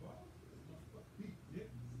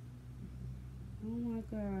 oh my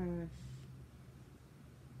gosh.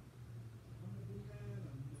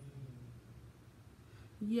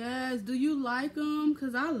 Yes, do you like them?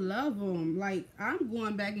 Because I love them. Like, I'm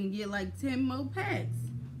going back and get like 10 more packs.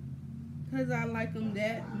 Because I like them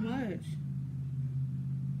that much.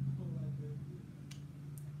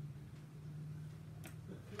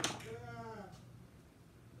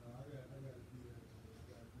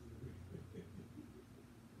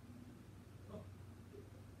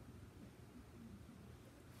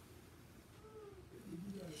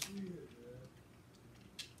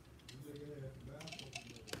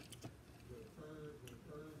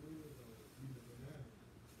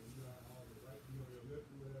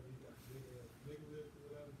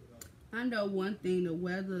 I know one thing, the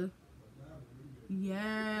weather.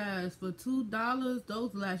 Yes, for $2,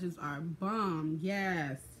 those lashes are bomb.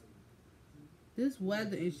 Yes. This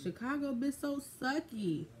weather in Chicago been so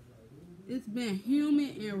sucky. It's been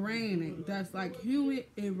humid and raining. That's like humid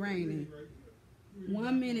and raining.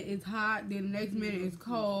 1 minute it's hot, then the next minute it's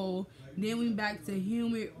cold. Then we back to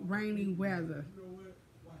humid, rainy weather.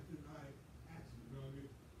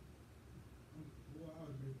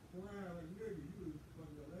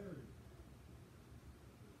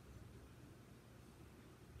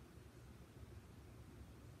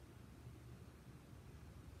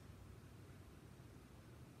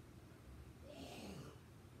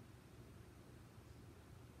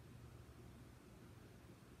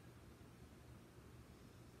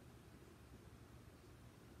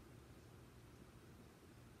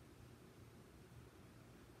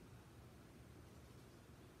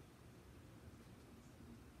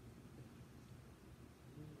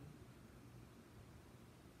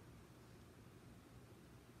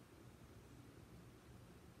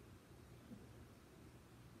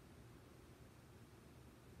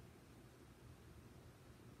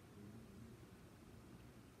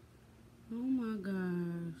 Oh my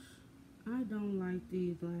gosh. I don't like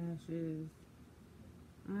these lashes.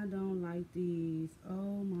 I don't like these.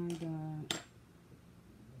 Oh my god.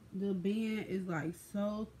 The band is like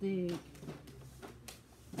so thick.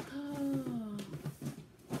 Oh.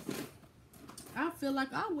 I feel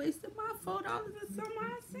like I wasted my $4 and some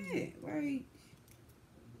odd cent. Like,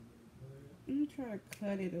 let me try to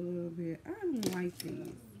cut it a little bit. I don't like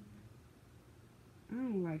these. I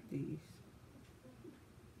don't like these.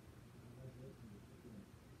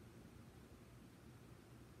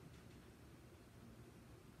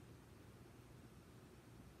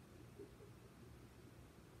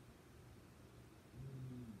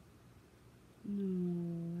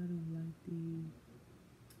 No, I don't like these.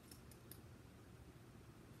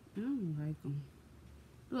 I don't like them.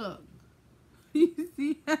 Look, you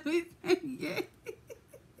see how it's hanging?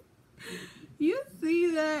 You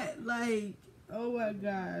see that? Like, oh my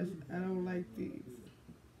gosh, I don't like these.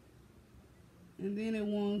 And then it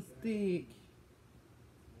won't stick.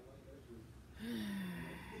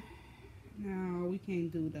 No, we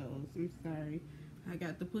can't do those. I'm sorry. I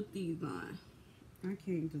got to put these on. I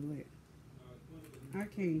can't do it. I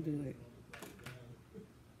can't do it.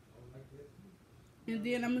 And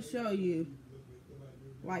then I'm gonna show you,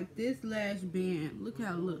 like this lash band. Look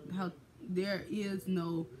how there is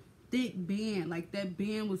no thick band. Like that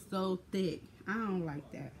band was so thick. I don't like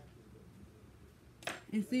that.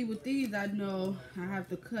 And see, with these, I know I have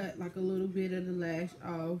to cut like a little bit of the lash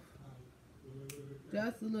off,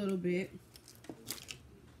 just a little bit.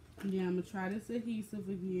 Yeah, I'm gonna try this adhesive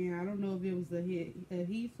again. I don't know if it was the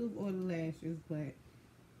adhesive or the lashes, but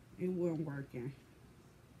it wasn't working.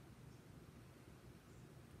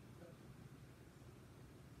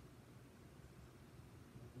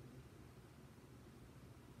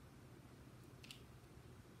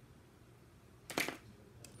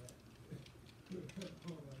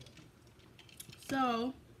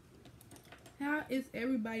 So, how is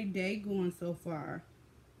everybody's day going so far?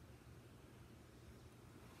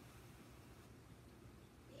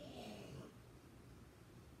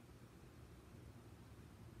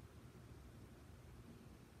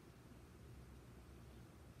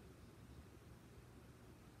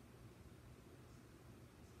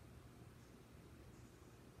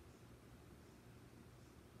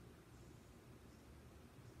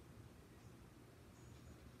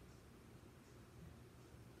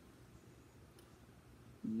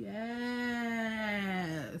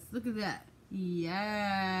 Yes. Look at that.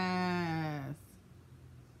 Yes.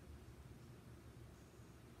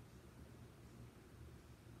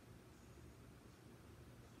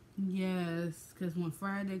 Yes. Because when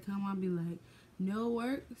Friday come, I'll be like, no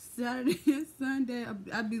work. Saturday and Sunday,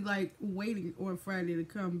 I'll be like waiting on Friday to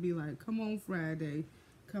come. Be like, come on, Friday.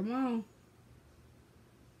 Come on.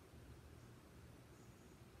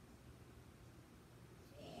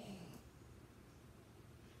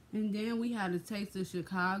 And then we had a taste of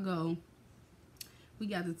Chicago. We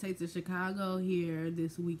got to taste of Chicago here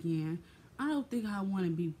this weekend. I don't think I want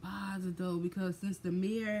to be bothered though, because since the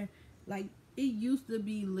mayor, like, it used to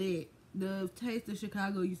be lit. The taste of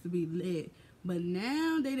Chicago used to be lit. But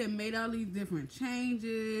now they done made all these different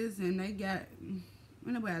changes, and they got,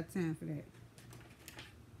 nobody have time for that.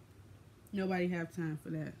 Nobody have time for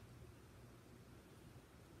that.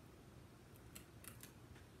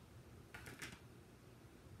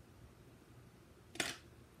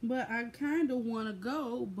 But I kind of want to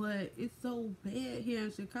go, but it's so bad here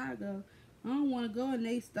in Chicago. I don't want to go and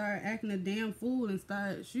they start acting a damn fool and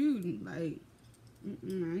start shooting. Like, I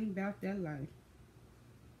ain't about that life.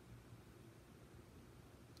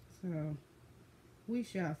 So we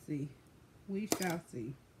shall see. We shall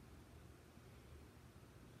see.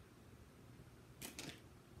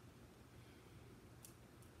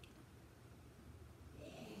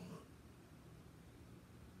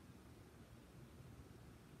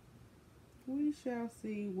 We shall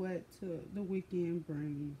see what the weekend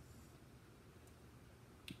brings.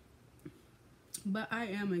 But I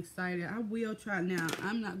am excited. I will try now.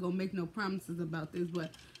 I'm not gonna make no promises about this,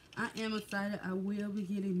 but I am excited. I will be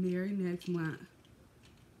getting married next month.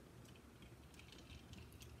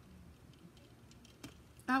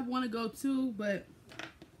 I want to go too, but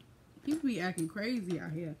people be acting crazy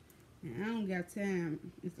out here, and I don't got time.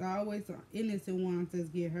 It's always innocent ones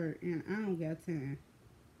that get hurt, and I don't got time.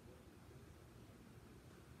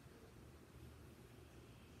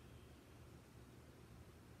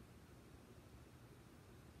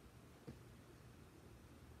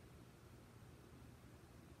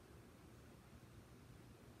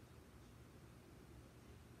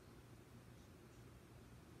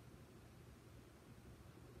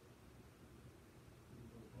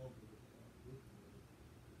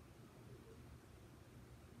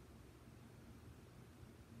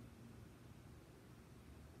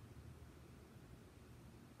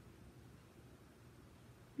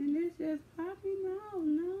 And this just Poppy, no.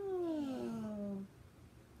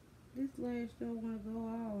 This lash don't want to go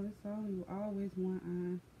out. It's always one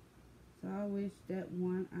eye. It's always that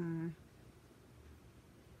one eye.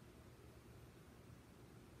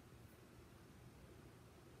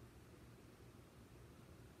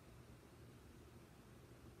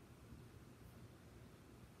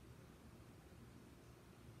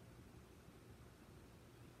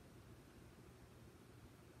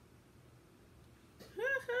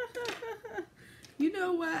 You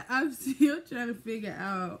know what? I'm still trying to figure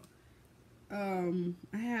out.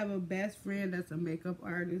 I have a best friend that's a makeup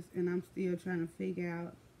artist, and I'm still trying to figure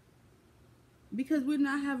out because we're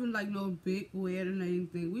not having like no big wedding or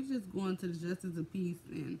anything. We're just going to the Justice of Peace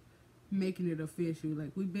and making it official.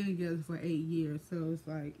 Like we've been together for 8 years, so it's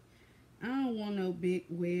like I don't want no big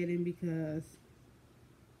wedding because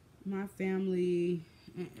my family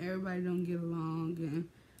and everybody don't get along, and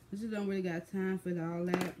I just don't really got time for all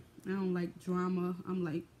that. I don't like drama. I'm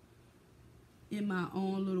like in my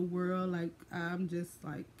own little world. Like I'm just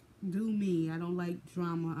like do me. I don't like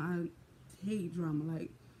drama. I hate drama.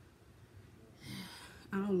 Like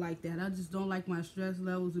I don't like that. I just don't like my stress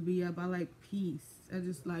levels to be up. I like peace. I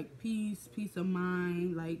just like peace of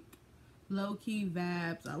mind, like low key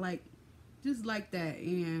vibes. I like just like that.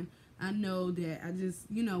 And I know that I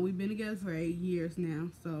just, we've been together for 8 years now.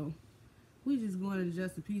 So we just going to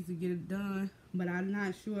just a piece to get it done. But I'm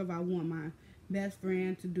not sure if I want my best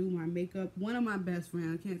friend to do my makeup. One of my best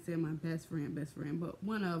friends, I can't say my best friend, but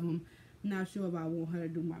one of them, I'm not sure if I want her to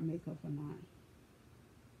do my makeup or not.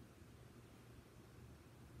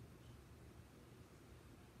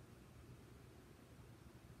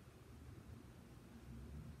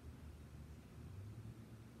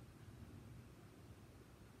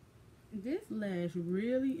 This lash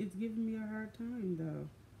really is giving me a hard time, though.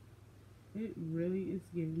 It really is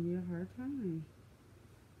giving me a hard time.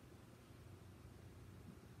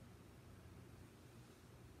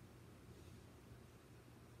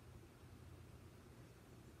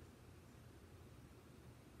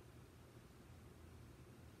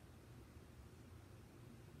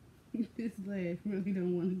 This lash really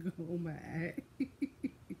don't want to go on my eye.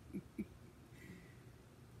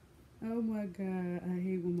 Oh my god, I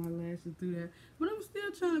hate when my lashes do that. But I'm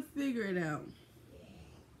still trying to figure it out.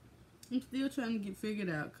 I'm still trying to get figured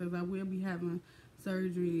out because I will be having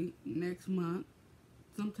surgery next month,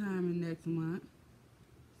 sometime in next month.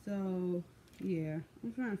 So, yeah,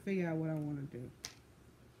 I'm trying to figure out what I want to do.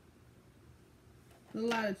 There's a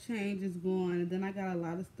lot of changes going, and then I got a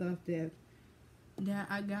lot of stuff that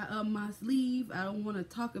I got up my sleeve. I don't want to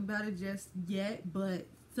talk about it just yet, but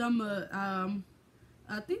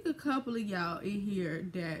I think a couple of y'all in here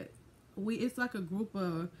that it's like a group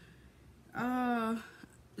of uh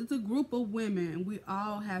it's a group of women. We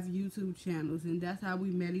all have YouTube channels, and that's how we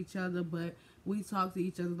met each other. But we talk to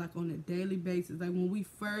each other like on a daily basis. Like when we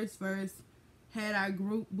first had our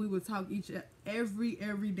group, we would talk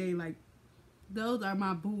every day. Like those are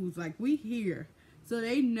my boos. Like we here, so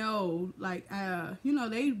they know. Like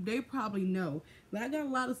they probably know. But I got a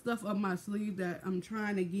lot of stuff up my sleeve that I'm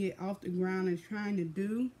trying to get off the ground and trying to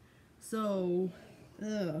do. So,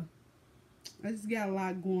 I just got a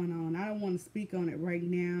lot going on. I don't want to speak on it right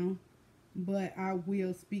now, but I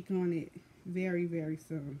will speak on it very, very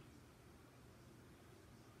soon.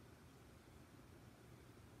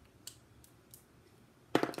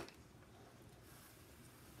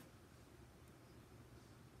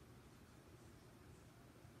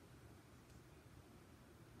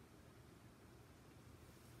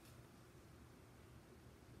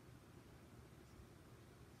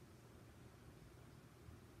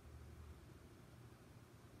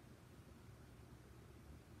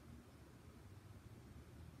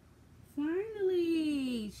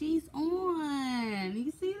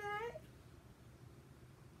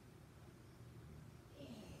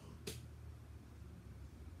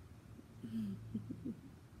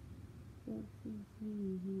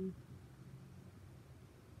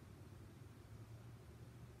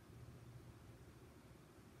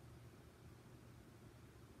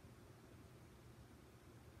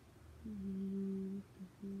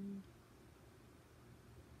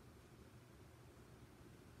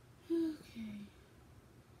 Okay.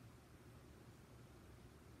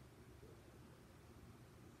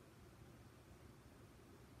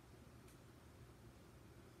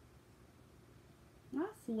 I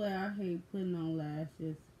swear I hate putting on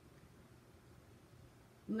lashes.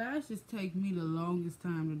 Lashes take me the longest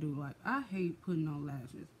time to do. Like, I hate putting on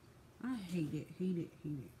lashes. I hate it, hate it,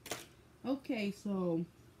 hate it. Okay, so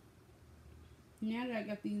now that I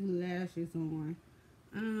got these lashes on,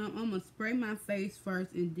 I'm gonna spray my face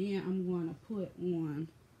first, and then I'm gonna put on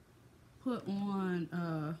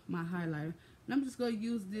my highlighter. And I'm just gonna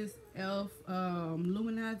use this e.l.f.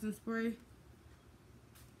 Luminizing spray.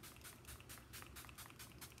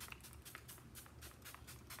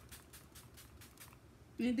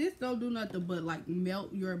 And this don't do nothing but like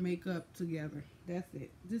melt your makeup together. That's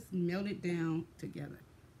it. Just melt it down together.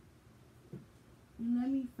 And let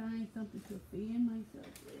me find something to fan myself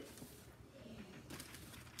with.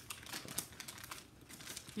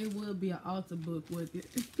 It will be an altar book with it.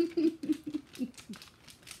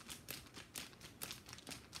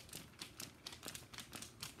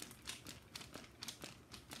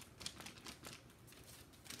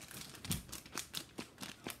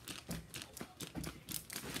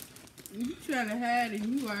 You trying to hide it,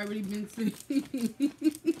 you already been seen.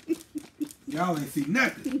 Y'all ain't see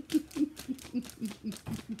nothing.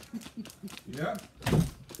 Yeah.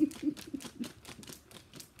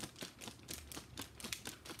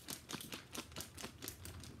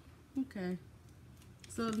 Okay.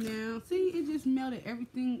 So now, see, it just melted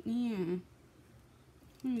everything in.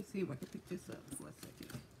 Let me see if I can pick this up for a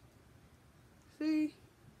second. See?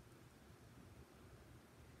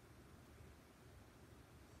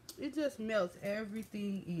 It just melts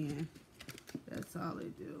everything in. That's all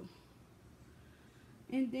it do.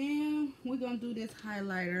 And then we're going to do this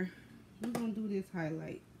highlighter. We're going to do this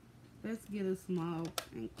highlight. Let's get a small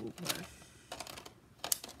ankle brush.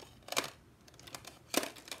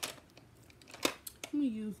 Let me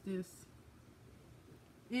use this.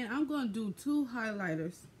 And I'm going to do two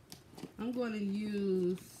highlighters. I'm going to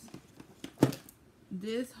use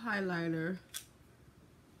this highlighter,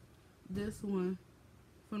 this one,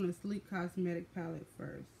 from the Sleek Cosmetic palette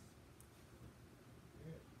first.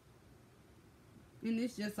 And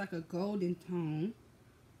it's just like a golden tone.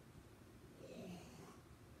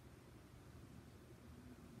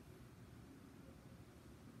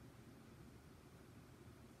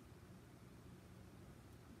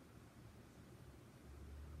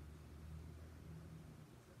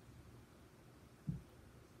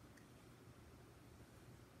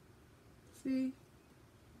 See?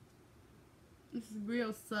 This is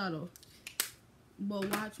real subtle. But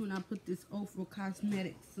watch when I put this Ofra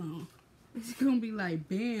Cosmetics on. It's gonna be like,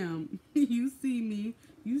 bam, you see me,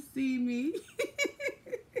 you see me.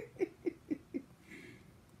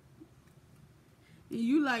 And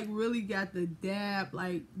you like really got the dab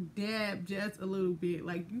just a little bit.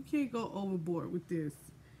 Like, you can't go overboard with this.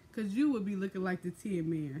 Cause you would be looking like the Tin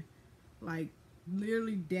Man. Like,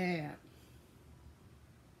 literally dab.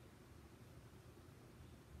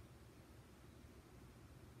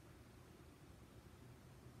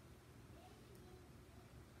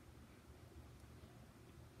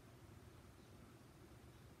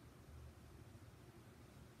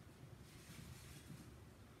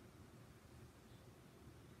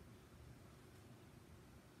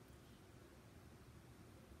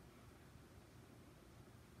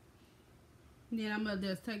 Then I'm gonna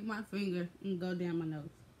just take my finger and go down my nose.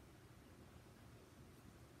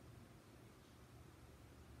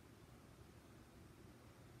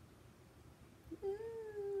 Ooh.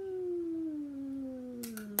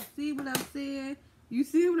 See what I'm saying? You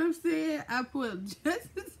see what I'm saying? I put just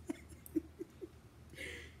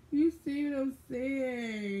you see what I'm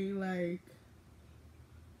saying? Like,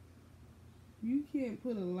 you can't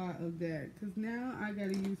put a lot of that, because now I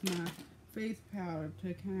gotta use my face powder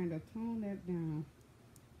to kind of tone that down.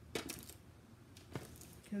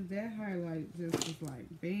 Because that highlight just is like,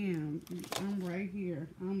 bam, I'm right here.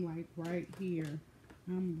 I'm like right here.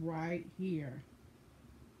 I'm right here.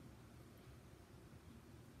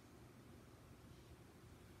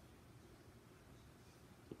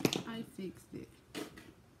 I fixed it.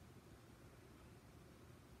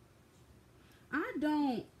 I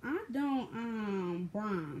don't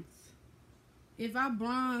bronze. If I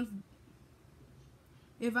bronze,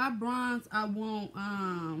 I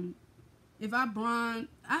won't, if I bronze,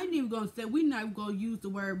 I ain't even gonna say we not gonna use the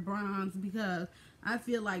word bronze because I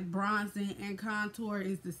feel like bronzing and contour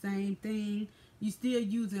is the same thing. You still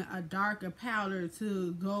using a darker powder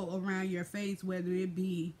to go around your face, whether it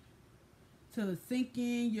be to sink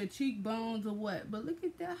in your cheekbones or what. But look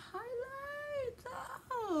at that highlight.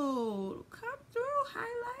 Oh, come through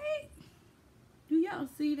highlight. Do y'all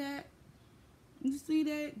see that? You see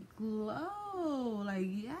that glow? Like,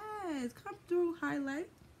 yes, come through highlight.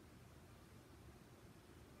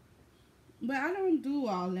 But I don't do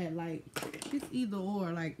all that. Like, it's either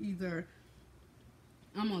or. Like, either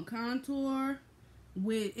I'm gonna contour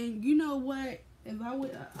with, and you know what? If I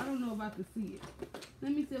would, I don't know if I could see it.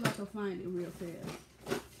 Let me see if I can find it real fast.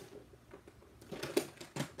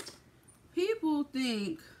 People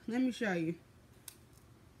think, let me show you.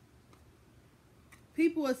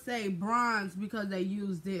 People would say bronze because they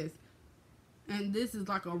use this. And this is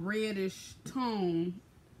like a reddish tone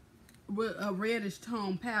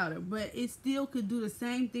powder, but it still could do the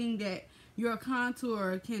same thing that your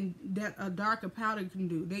contour can, that a darker powder can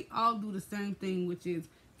do. They all do the same thing, which is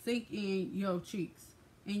sink in your cheeks,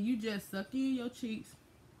 and you just suck in your cheeks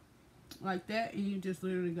like that, and you just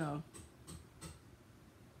literally go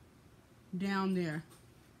down there,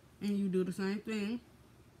 and you do the same thing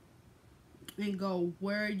and go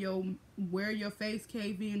where your face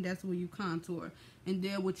cave in. That's where you contour. And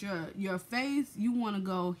then with your face, you want to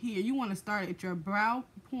go here. You want to start at your brow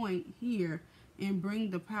point here and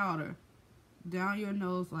bring the powder down your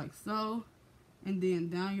nose like so, and then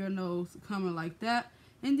down your nose coming like that,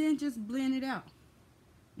 and then just blend it out.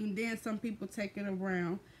 And then some people take it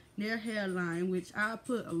around their hairline, which I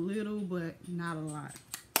put a little but not a lot.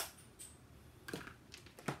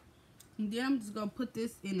 And then I'm just going to put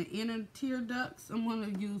this in the inner tear ducts. I'm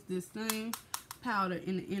going to use this same powder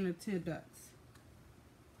in the inner tear ducts.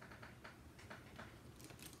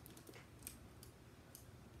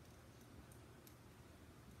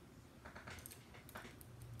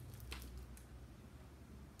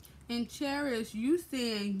 And Cherish, you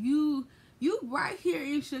saying you right here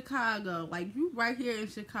in Chicago. Like, you right here in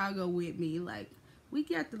Chicago with me. Like, we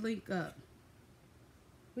got to link up.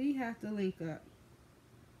 We have to link up.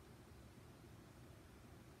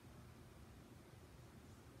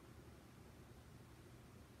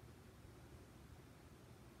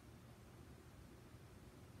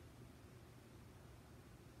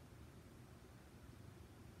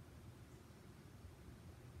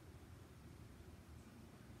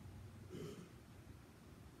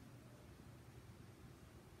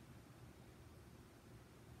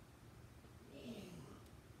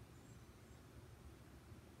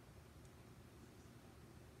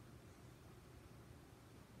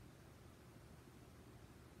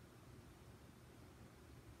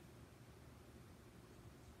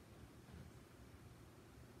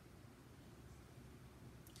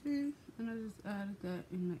 See? And I just added that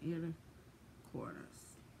in the inner corners.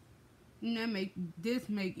 And that make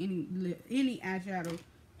any eyeshadow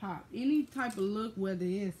pop. Any type of look, whether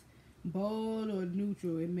it's bold or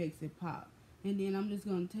neutral, it makes it pop. And then I'm just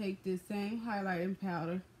going to take this same highlighting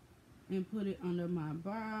powder and put it under my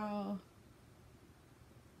brow.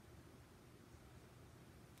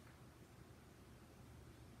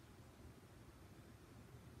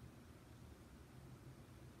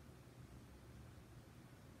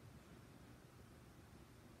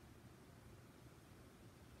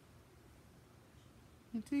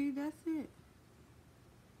 And see, that's it.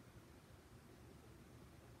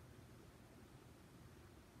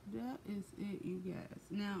 That is it, you guys.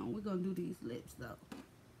 Now, we're going to do these lips, though.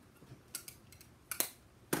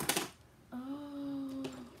 Oh.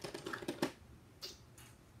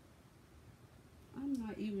 I'm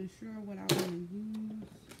not even sure what I want to use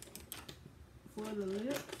for the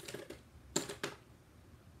lips.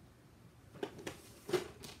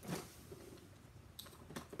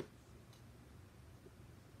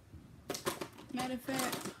 Matter of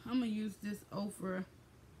fact, I'm going to use this Ofra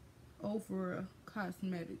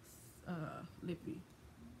Cosmetics lippy.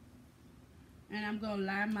 And I'm going to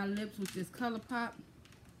line my lips with this ColourPop.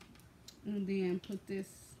 And then put this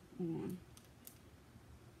on.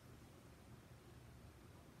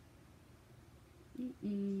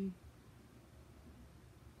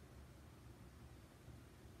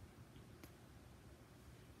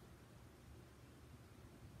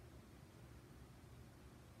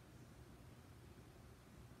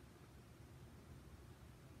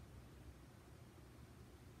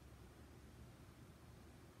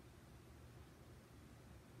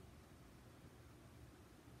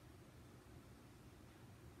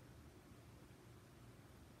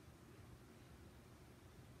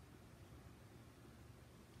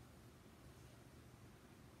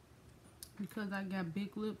 Because I got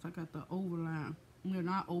big lips, I got the overline. Well,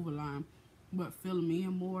 not overline, but fill them in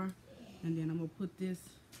more. And then I'm going to put this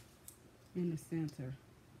in the center.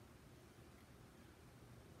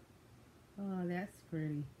 Oh, that's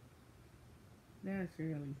pretty. That's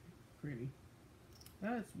really pretty.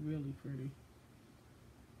 That's really pretty.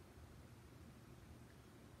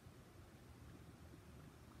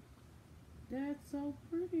 That's so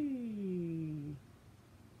pretty.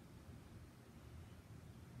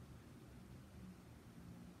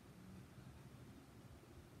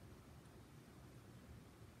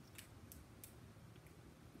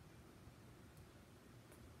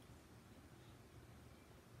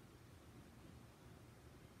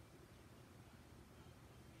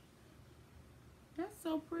 That's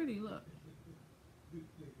so pretty. Look.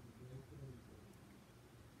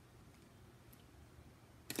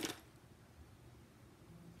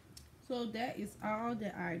 So that is all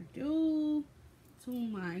that I do to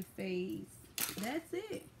my face. That's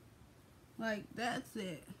it. Like, that's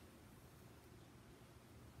it.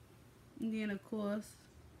 And then, of course,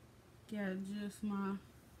 gotta adjust my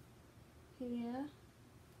hair.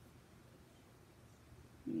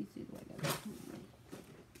 Let me see what I got.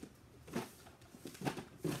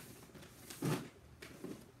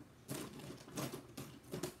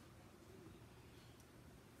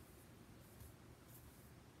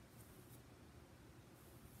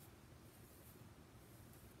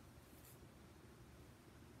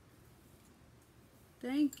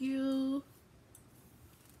 Thank you.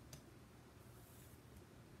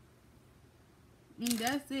 And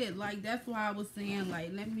that's it. Like, that's why I was saying, like,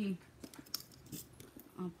 let me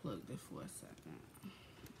unplug this for a second.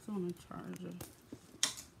 It's on the charger.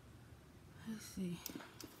 Let's see.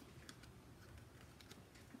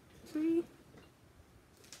 See?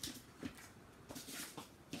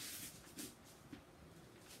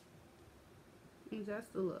 And that's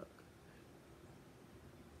the look.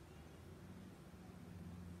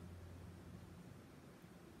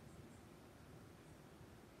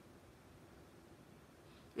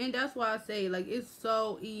 And that's why I say, like, it's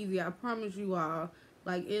so easy. I promise you all.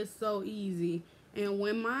 Like, it's so easy. And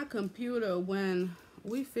when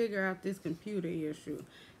we figure out this computer issue,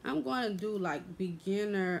 I'm going to do, like,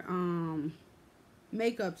 beginner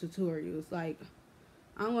makeup tutorials. Like,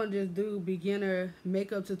 I'm going to just do beginner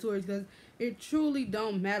makeup tutorials because it truly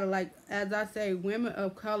don't matter. Like, as I say, women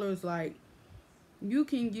of colors, like, you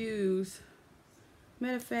can use...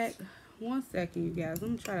 Matter of fact, one second, you guys. Let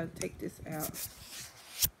me try to take this out.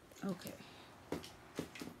 Okay.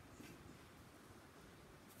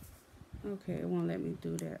 Okay, it won't let me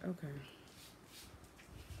do that. Okay.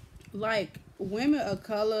 Like, women of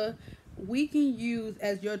color, we can use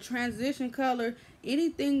as your transition color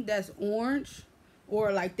anything that's orange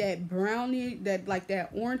or like that brownie, that like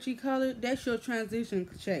that orangey color. That's your transition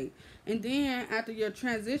shade. And then after your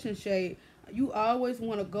transition shade, you always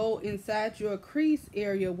want to go inside your crease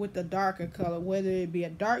area with the darker color, whether it be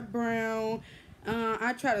a dark brown.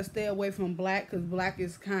 I try to stay away from black because black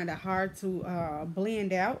is kind of hard to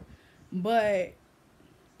blend out. But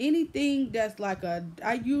anything that's like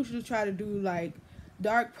I usually try to do like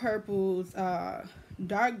dark purples,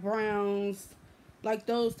 dark browns, like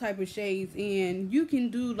those type of shades. And you can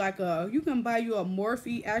do like you can buy you a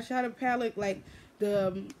Morphe eyeshadow palette, like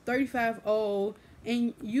the 35O,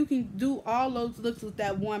 and you can do all those looks with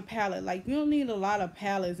that one palette. Like, you don't need a lot of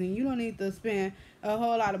palettes, and you don't need to spend a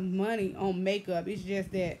whole lot of money on makeup. It's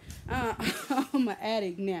just that I'm an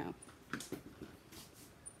addict now.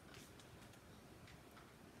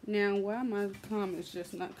 Now, why my comments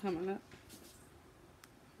just not coming up?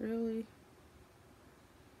 Really?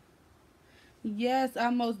 Yes,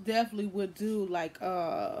 I most definitely would do like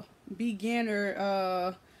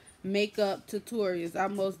beginner makeup tutorials. I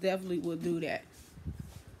most definitely would do that.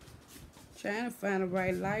 Trying to find the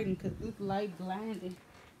right lighting because this light blinding.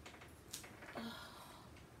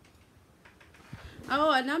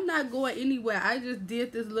 Oh, and I'm not going anywhere. I just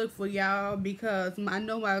did this look for y'all because I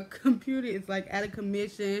know my computer is like out of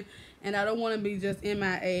commission, and I don't want to be just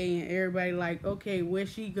MIA and everybody like, okay, where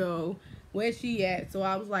she go? Where she at? So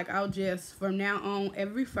I was like, I'll just from now on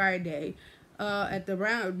every Friday, at the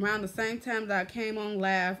around the same time that I came on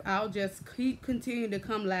live, I'll just continue to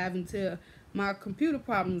come live until my computer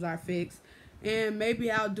problems are fixed, and maybe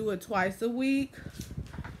I'll do it twice a week.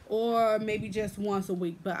 Or maybe just once a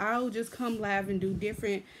week. But I'll just come live and do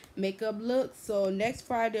different makeup looks. So next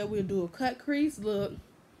Friday we'll do a cut crease look.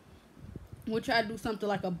 We'll try to do something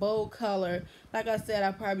like a bold color. Like I said,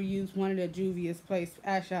 I probably use one of the Juvia's Place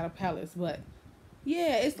eyeshadow palettes. But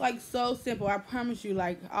yeah, it's like so simple. I promise you,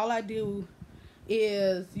 like all I do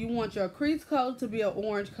is you want your crease color to be an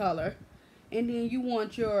orange color. And then you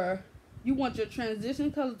want your You want your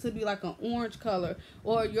transition color to be like an orange color,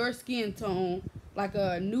 or your skin tone like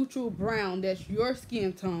a neutral brown, that's your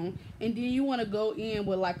skin tone. And then you want to go in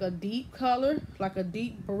with like a deep color, like a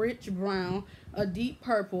deep rich brown, a deep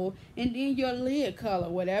purple, and then your lid color,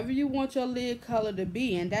 whatever you want your lid color to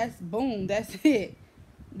be. And that's boom, that's it.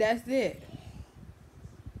 That's it.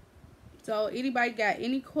 So anybody got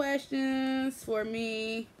any questions for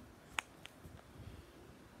me?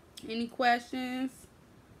 Any questions?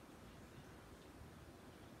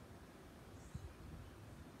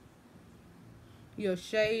 Your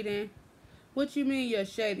shading. What you mean you're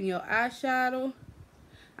shading? Your eyeshadow?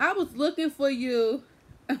 I was looking for you.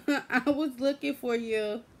 I was looking for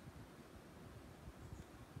you.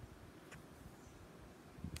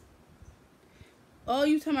 Oh,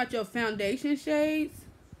 you talking about your foundation shades?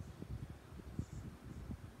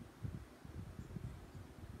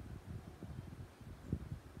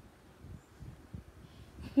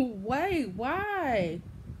 Wait, why?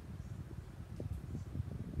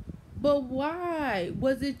 But why?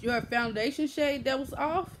 Was it your foundation shade that was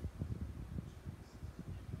off?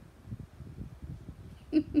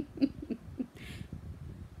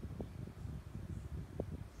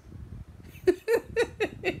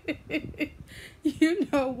 You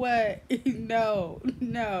know what? No,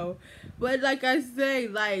 no. But like I say,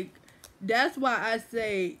 like that's why I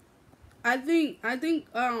say I think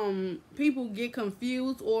people get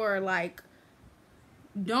confused, or like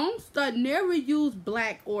don't start, never use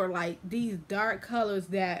black or like these dark colors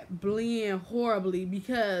that blend horribly,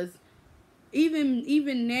 because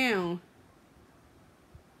even now,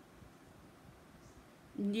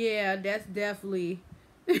 yeah, that's definitely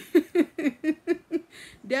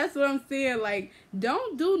that's what I'm saying. Like,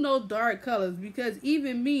 don't do no dark colors, because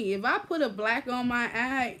even me, if I put a black on my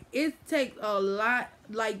eye, it takes a lot.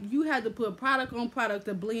 Like, you have to put product on product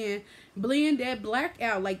to blend that black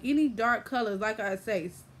out. Like any dark colors, like I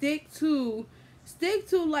say, stick to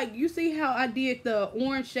like, you see how I did the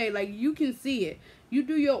orange shade, like you can see it. You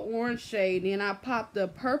do your orange shade, and I pop the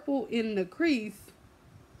purple in the crease.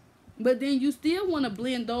 But then you still want to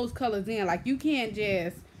blend those colors in. Like, you can't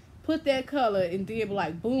just put that color and then be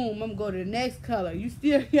like, boom, I'm going to go to the next color. You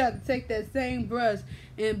still got to take that same brush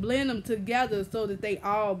and blend them together so that they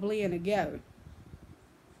all blend together.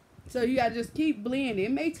 So you got to just keep blending.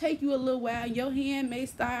 It may take you a little while. Your hand may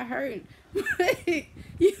start hurting. But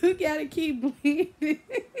you got to keep blending.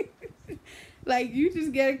 Like, you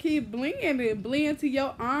just gotta keep blending. Blend till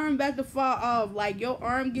your arm about to fall off. Like, your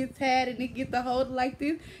arm gets tired and it gets to hold it like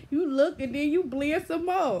this. You look and then you blend some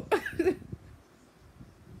more.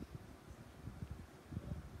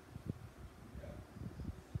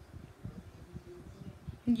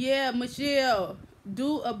 Yeah, Michelle,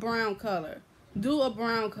 do a brown color. Do a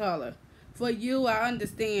brown color. For you, I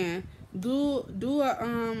understand. Do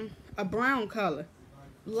a brown color.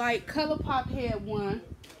 Like ColourPop had one.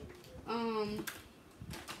 Um,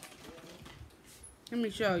 Let me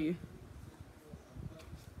show you.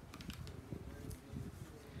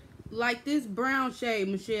 Like this brown shade,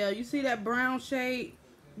 Michelle. You see that brown shade?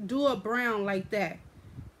 Do a brown like that.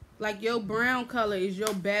 Like, your brown color is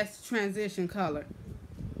your best transition color.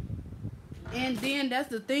 And then that's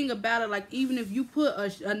the thing about it. Like, even if you put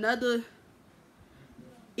another,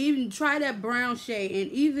 even try that brown shade,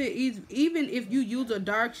 and even if you use a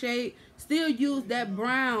dark shade, still use that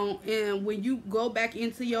brown. And when you go back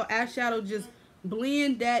into your eyeshadow, just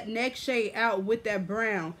blend that next shade out with that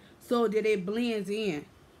brown so that it blends in.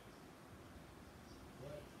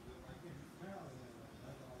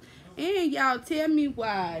 And y'all tell me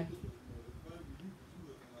why.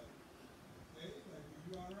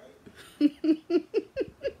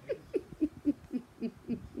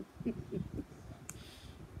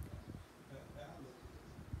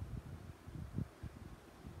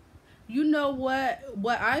 You know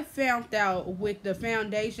what I found out with the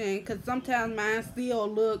foundation, because sometimes mine still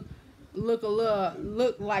look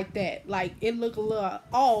like that, like it look a little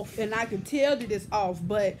off, and I can tell that it's off.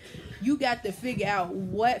 But you got to figure out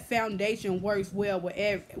what foundation works well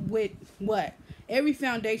with what. Every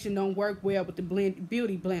foundation don't work well with the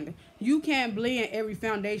beauty blender. You can't blend every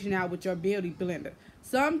foundation out with your beauty blender.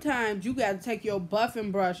 Sometimes you got to take your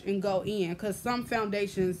buffing brush and go in, because some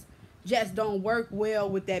foundations just don't work well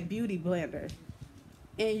with that beauty blender.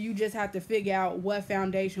 And you just have to figure out what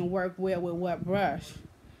foundation work well with what brush.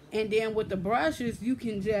 And then with the brushes, you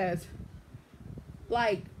can just,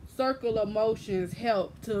 like, circular motions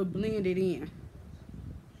help to blend it in.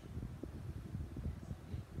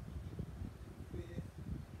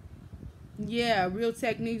 Yeah, Real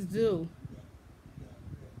Techniques do.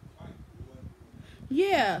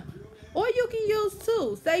 Yeah. Or you can use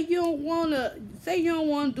two. Say you don't wanna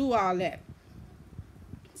do all that.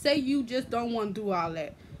 Say you just don't want to do all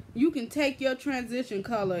that. You can take your transition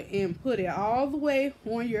color and put it all the way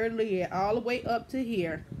on your lid, all the way up to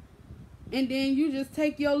here. And then you just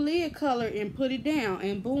take your lid color and put it down,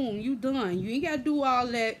 and boom, you done. You ain't got to do all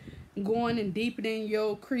that going and deepening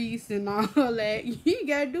your crease and all that. You ain't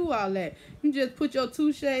got to do all that. You just put your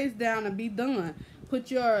two shades down and be done. Put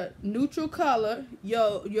your neutral color,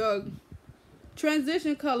 your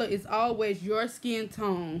transition color is always your skin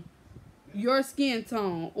tone. Your skin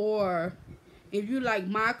tone, or if you like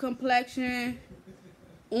my complexion,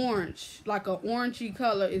 orange, like a orangey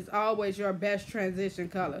color is always your best transition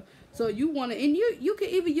color. So you want to, and you can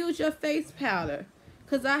even use your face powder,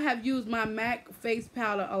 because I have used my MAC face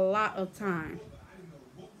powder a lot of time.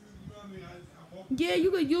 Yeah,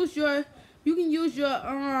 you can use your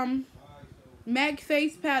MAC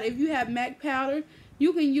face powder. If you have MAC powder,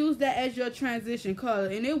 you can use that as your transition color,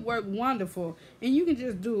 and it worked wonderful. And you can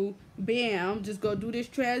just do, bam, just go do this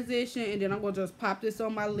transition, and then I'm going to just pop this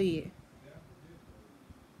on my lid.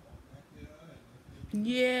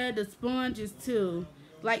 Yeah, the sponges too.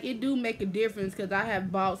 Like, it do make a difference, because I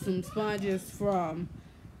have bought some sponges from,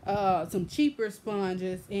 some cheaper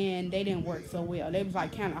sponges, and they didn't work so well. They was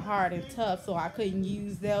like kind of hard and tough, so I couldn't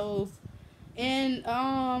use those. And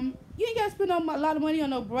you ain't gotta spend a lot of money on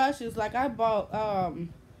no brushes. Like, I bought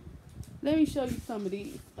let me show you some of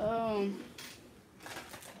these. I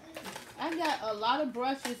got a lot of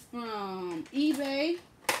brushes from eBay. If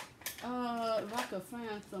I could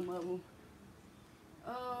find some of them.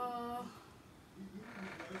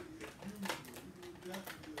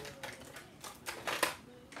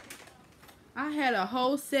 I had a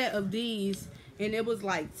whole set of these, and it was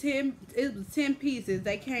like 10 pieces.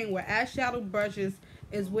 They came with eyeshadow brushes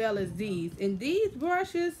as well as these. And these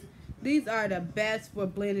brushes, these are the best for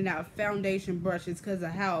blending out foundation brushes because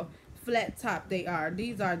of how flat top they are.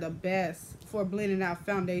 These are the best for blending out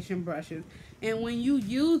foundation brushes. And when you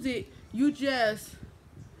use it, you just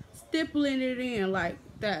stippling it in like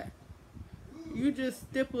that. You just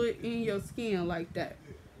stipple it in your skin like that.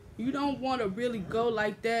 You don't want to really go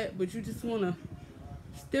like that, but you just want to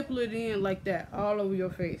stipple it in like that all over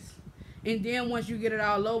your face. And then once you get it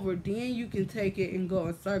all over, then you can take it and go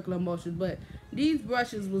in circular motion. But these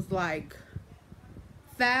brushes was like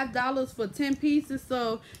 $5 for 10 pieces,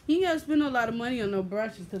 so you ain't gotta spend a lot of money on no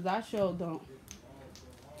brushes, because I sure don't.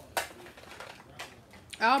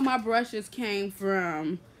 All my brushes came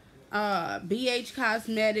from BH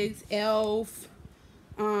Cosmetics, ELF,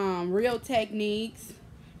 Real Techniques.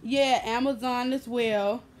 Yeah, Amazon as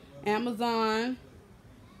well. Amazon.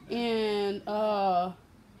 And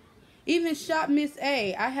even Shop Miss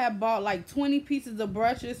A. I have bought like 20 pieces of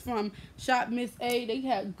brushes from Shop Miss A. They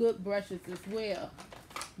have good brushes as well.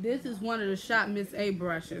 This is one of the Shop Miss A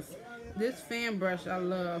brushes. This fan brush I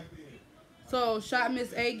love. So Shop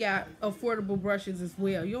Miss A got affordable brushes as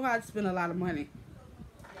well. You don't have to spend a lot of money.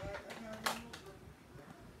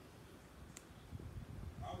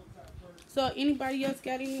 So anybody else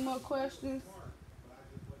got any more questions?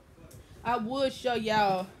 I would show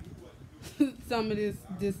y'all some of this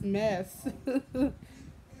mess.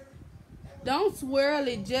 Don't swirl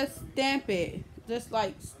it, just stamp it. Just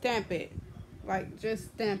like stamp it. Like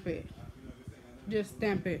just stamp it. Just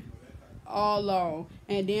stamp it all on.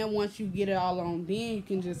 And then once you get it all on, then you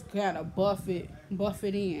can just kind of buff it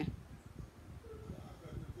in.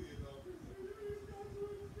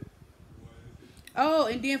 Oh,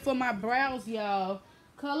 and then for my brows, y'all,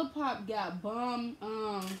 ColourPop got bomb,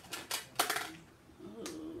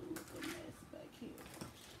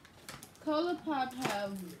 ColourPop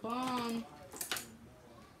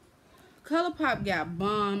got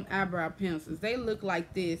bomb eyebrow pencils. They look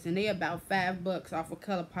like this, and they about $5 off of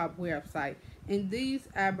ColourPop website. And these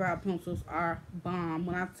eyebrow pencils are bomb.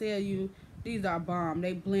 When I tell you, these are bomb.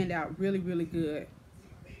 They blend out really, really good.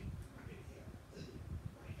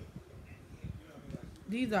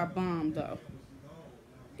 These are bomb though.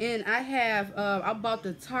 And I have I bought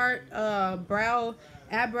the Tarte eyebrow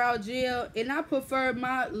gel, and I prefer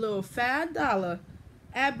my little $5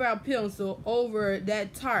 eyebrow pencil over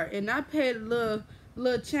that Tarte, and I paid a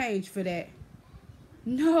little change for that.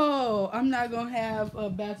 No, I'm not gonna have a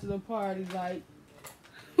bachelor party like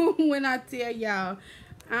when I tell y'all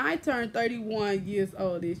I turned 31 years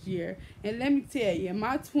old this year, and let me tell you, in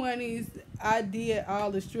my 20s, I did all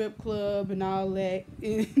the strip club and all that,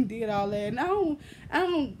 and did all that, and I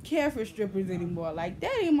don't care for strippers anymore. Like,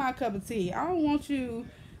 that ain't my cup of tea. I don't want you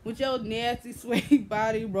with your nasty, sweaty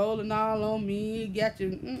body rolling all on me. Got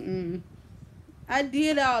you, I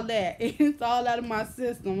did all that. It's all out of my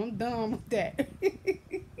system. I'm done with that.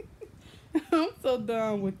 I'm so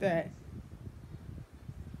done with that.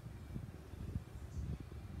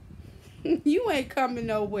 You ain't coming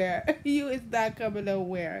nowhere. You is not coming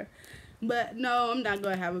nowhere. But no, I'm not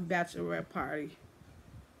gonna have a bachelorette party.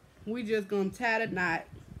 We just gonna tie the knot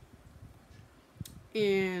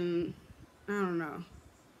and I don't know.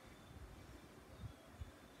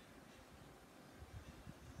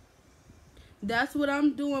 That's what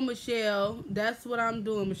I'm doing, Michelle. That's what I'm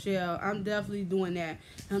doing, Michelle. I'm definitely doing that.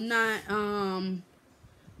 I'm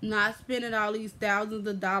not spending all these thousands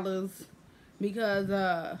of dollars because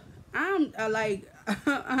I'm I like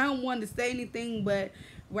I don't want to say anything, but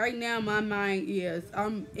right now my mind is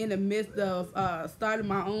I'm in the midst of starting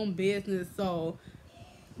my own business, so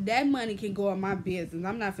that money can go on my business.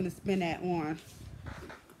 I'm not gonna spend that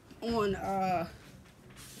on uh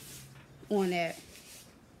on that.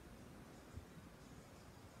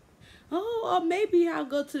 Oh, or maybe I'll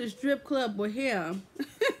go to the strip club with him.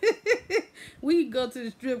 We can go to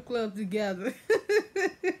the strip club together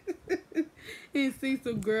and see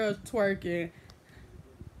some girls twerking.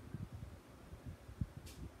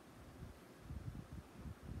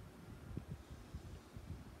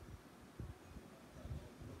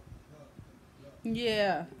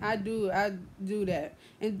 Yeah, I do. I do that.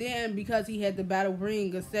 And then because he had the battle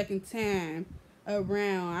ring a second time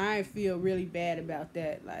around, I feel really bad about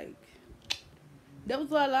that. Like there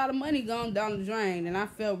was a lot of money going down the drain, and I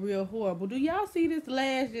felt real horrible. Do y'all see this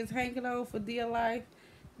lash just hanging on for dear life?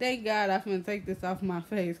 Thank God I finna take this off my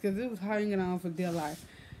face because it was hanging on for dear life.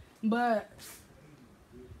 But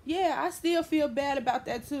yeah, I still feel bad about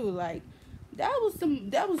that too. Like that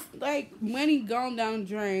was like money gone down the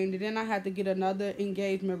drain, and then I had to get another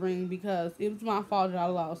engagement ring because it was my fault that I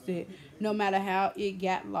lost it. No matter how it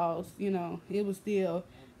got lost, it was still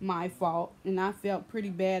my fault, and I felt pretty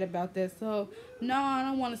bad about that. So no, I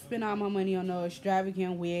don't want to spend all my money on no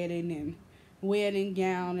extravagant wedding and wedding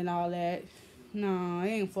gown and all that. No, it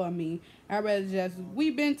ain't for me. I rather just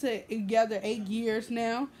we've been together 8 years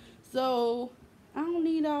now, so I don't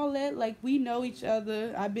need all that. Like we know each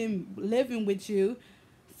other. I've been living with you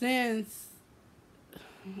since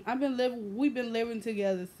I've been living. We've been living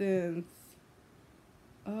together since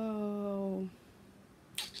oh,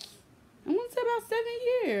 I want to say about 7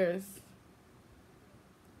 years,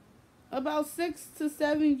 about 6 to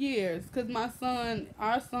 7 years. Cause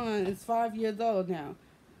our son, is 5 years old now.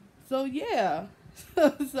 So yeah,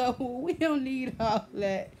 so we don't need all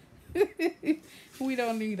that. We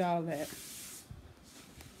don't need all that.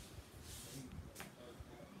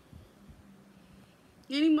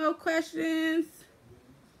 Any more questions?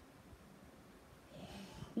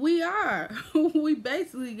 We are. We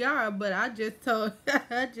basically are, but I just told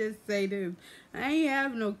I just say this. I ain't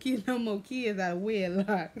have no kids no more kids out of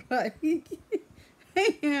wedlock. Like I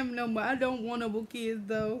ain't have no more I don't want no more kids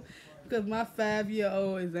though. Cause my 5 year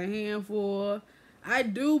old is a handful. I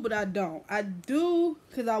do, but I don't. I do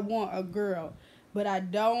because I want a girl. But I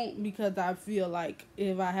don't because I feel like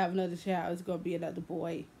if I have another child, it's gonna be another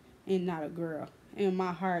boy and not a girl. And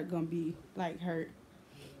my heart gonna be like hurt.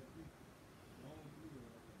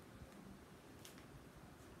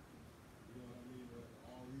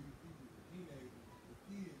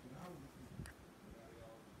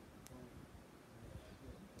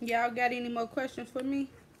 Y'all got any more questions for me?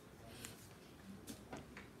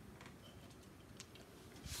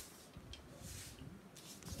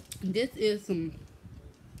 This is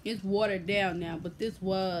it's watered down now, but this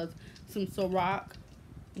was some Ciroc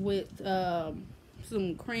with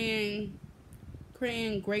some cran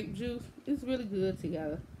grape juice. It's really good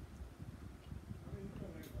together.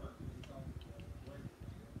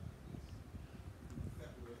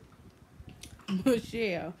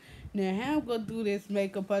 Michelle, now how I'm gonna do this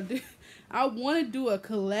makeup? I want to do a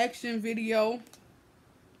collection video.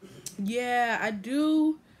 Yeah, I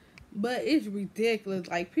do. But it's ridiculous.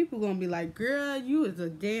 Like people gonna be like, "Girl, you is a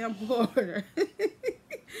damn hoarder."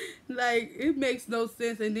 Like it makes no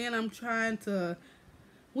sense. And then I'm trying to.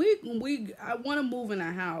 I want to move in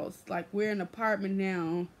a house. Like we're in an apartment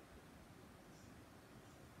now.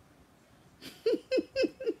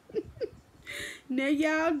 Now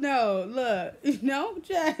y'all know. Look,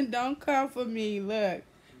 don't come for me. Look,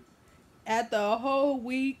 after a whole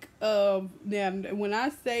week of now, when I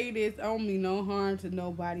say this, I don't mean no harm to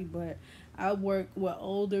nobody, but I work with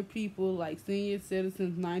older people like senior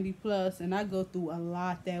citizens 90 plus, and I go through a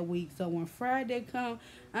lot that week. So when Friday come,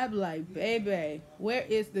 I be like, baby, where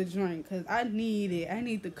is the drink? Because I need it. I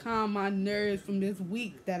need to calm my nerves from this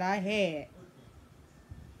week that I had.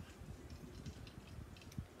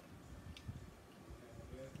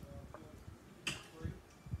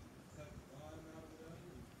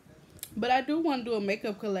 But I do want to do a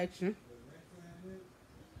makeup collection.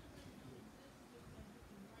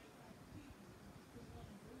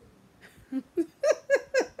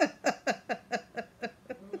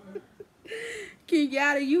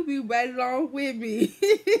 Yada, you be right along with me.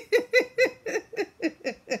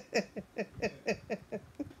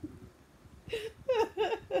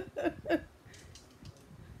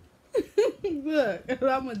 Look, I'm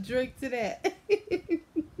gonna drink to that.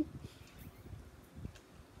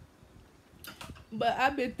 But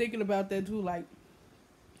I've been thinking about that too. Like,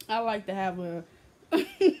 I like to have a.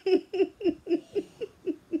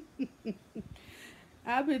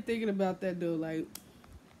 I've been thinking about that though. Like,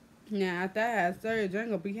 now after I have surgery, I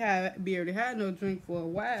ain't gonna be able to have no drink for a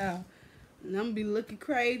while, and I'm gonna be looking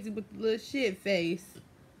crazy with the little shit face.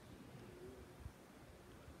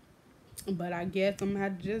 But I guess I'm gonna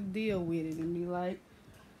have to just deal with it and be like,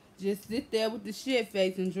 just sit there with the shit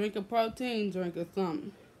face and drink a protein drink or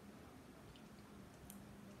something.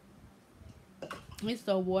 It's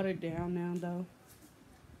so watered down now though.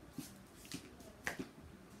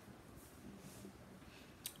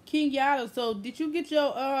 King Yada, so did you get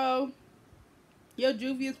your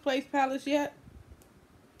Juvia's Place palace yet?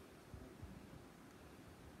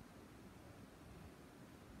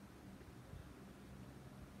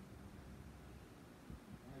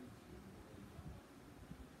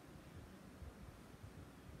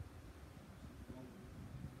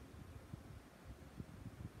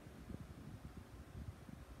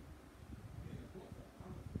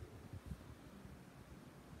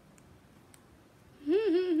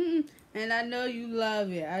 And I know you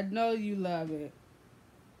love it. I know you love it.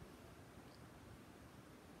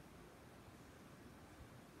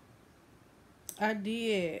 I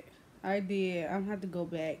did. I did. I'm gonna have to go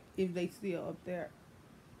back if they still up there.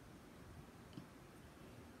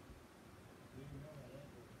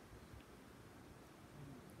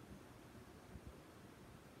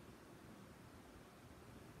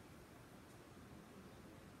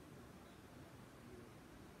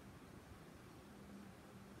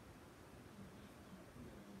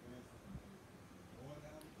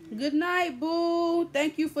 Good night, boo.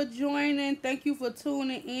 Thank you for joining. Thank you for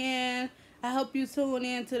tuning in. I hope you tune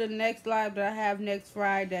in to the next live that I have next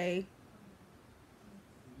Friday.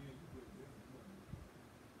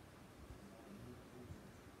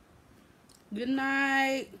 Good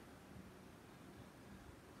night.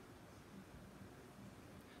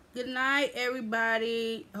 Good night,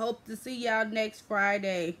 everybody. Hope to see y'all next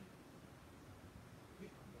Friday.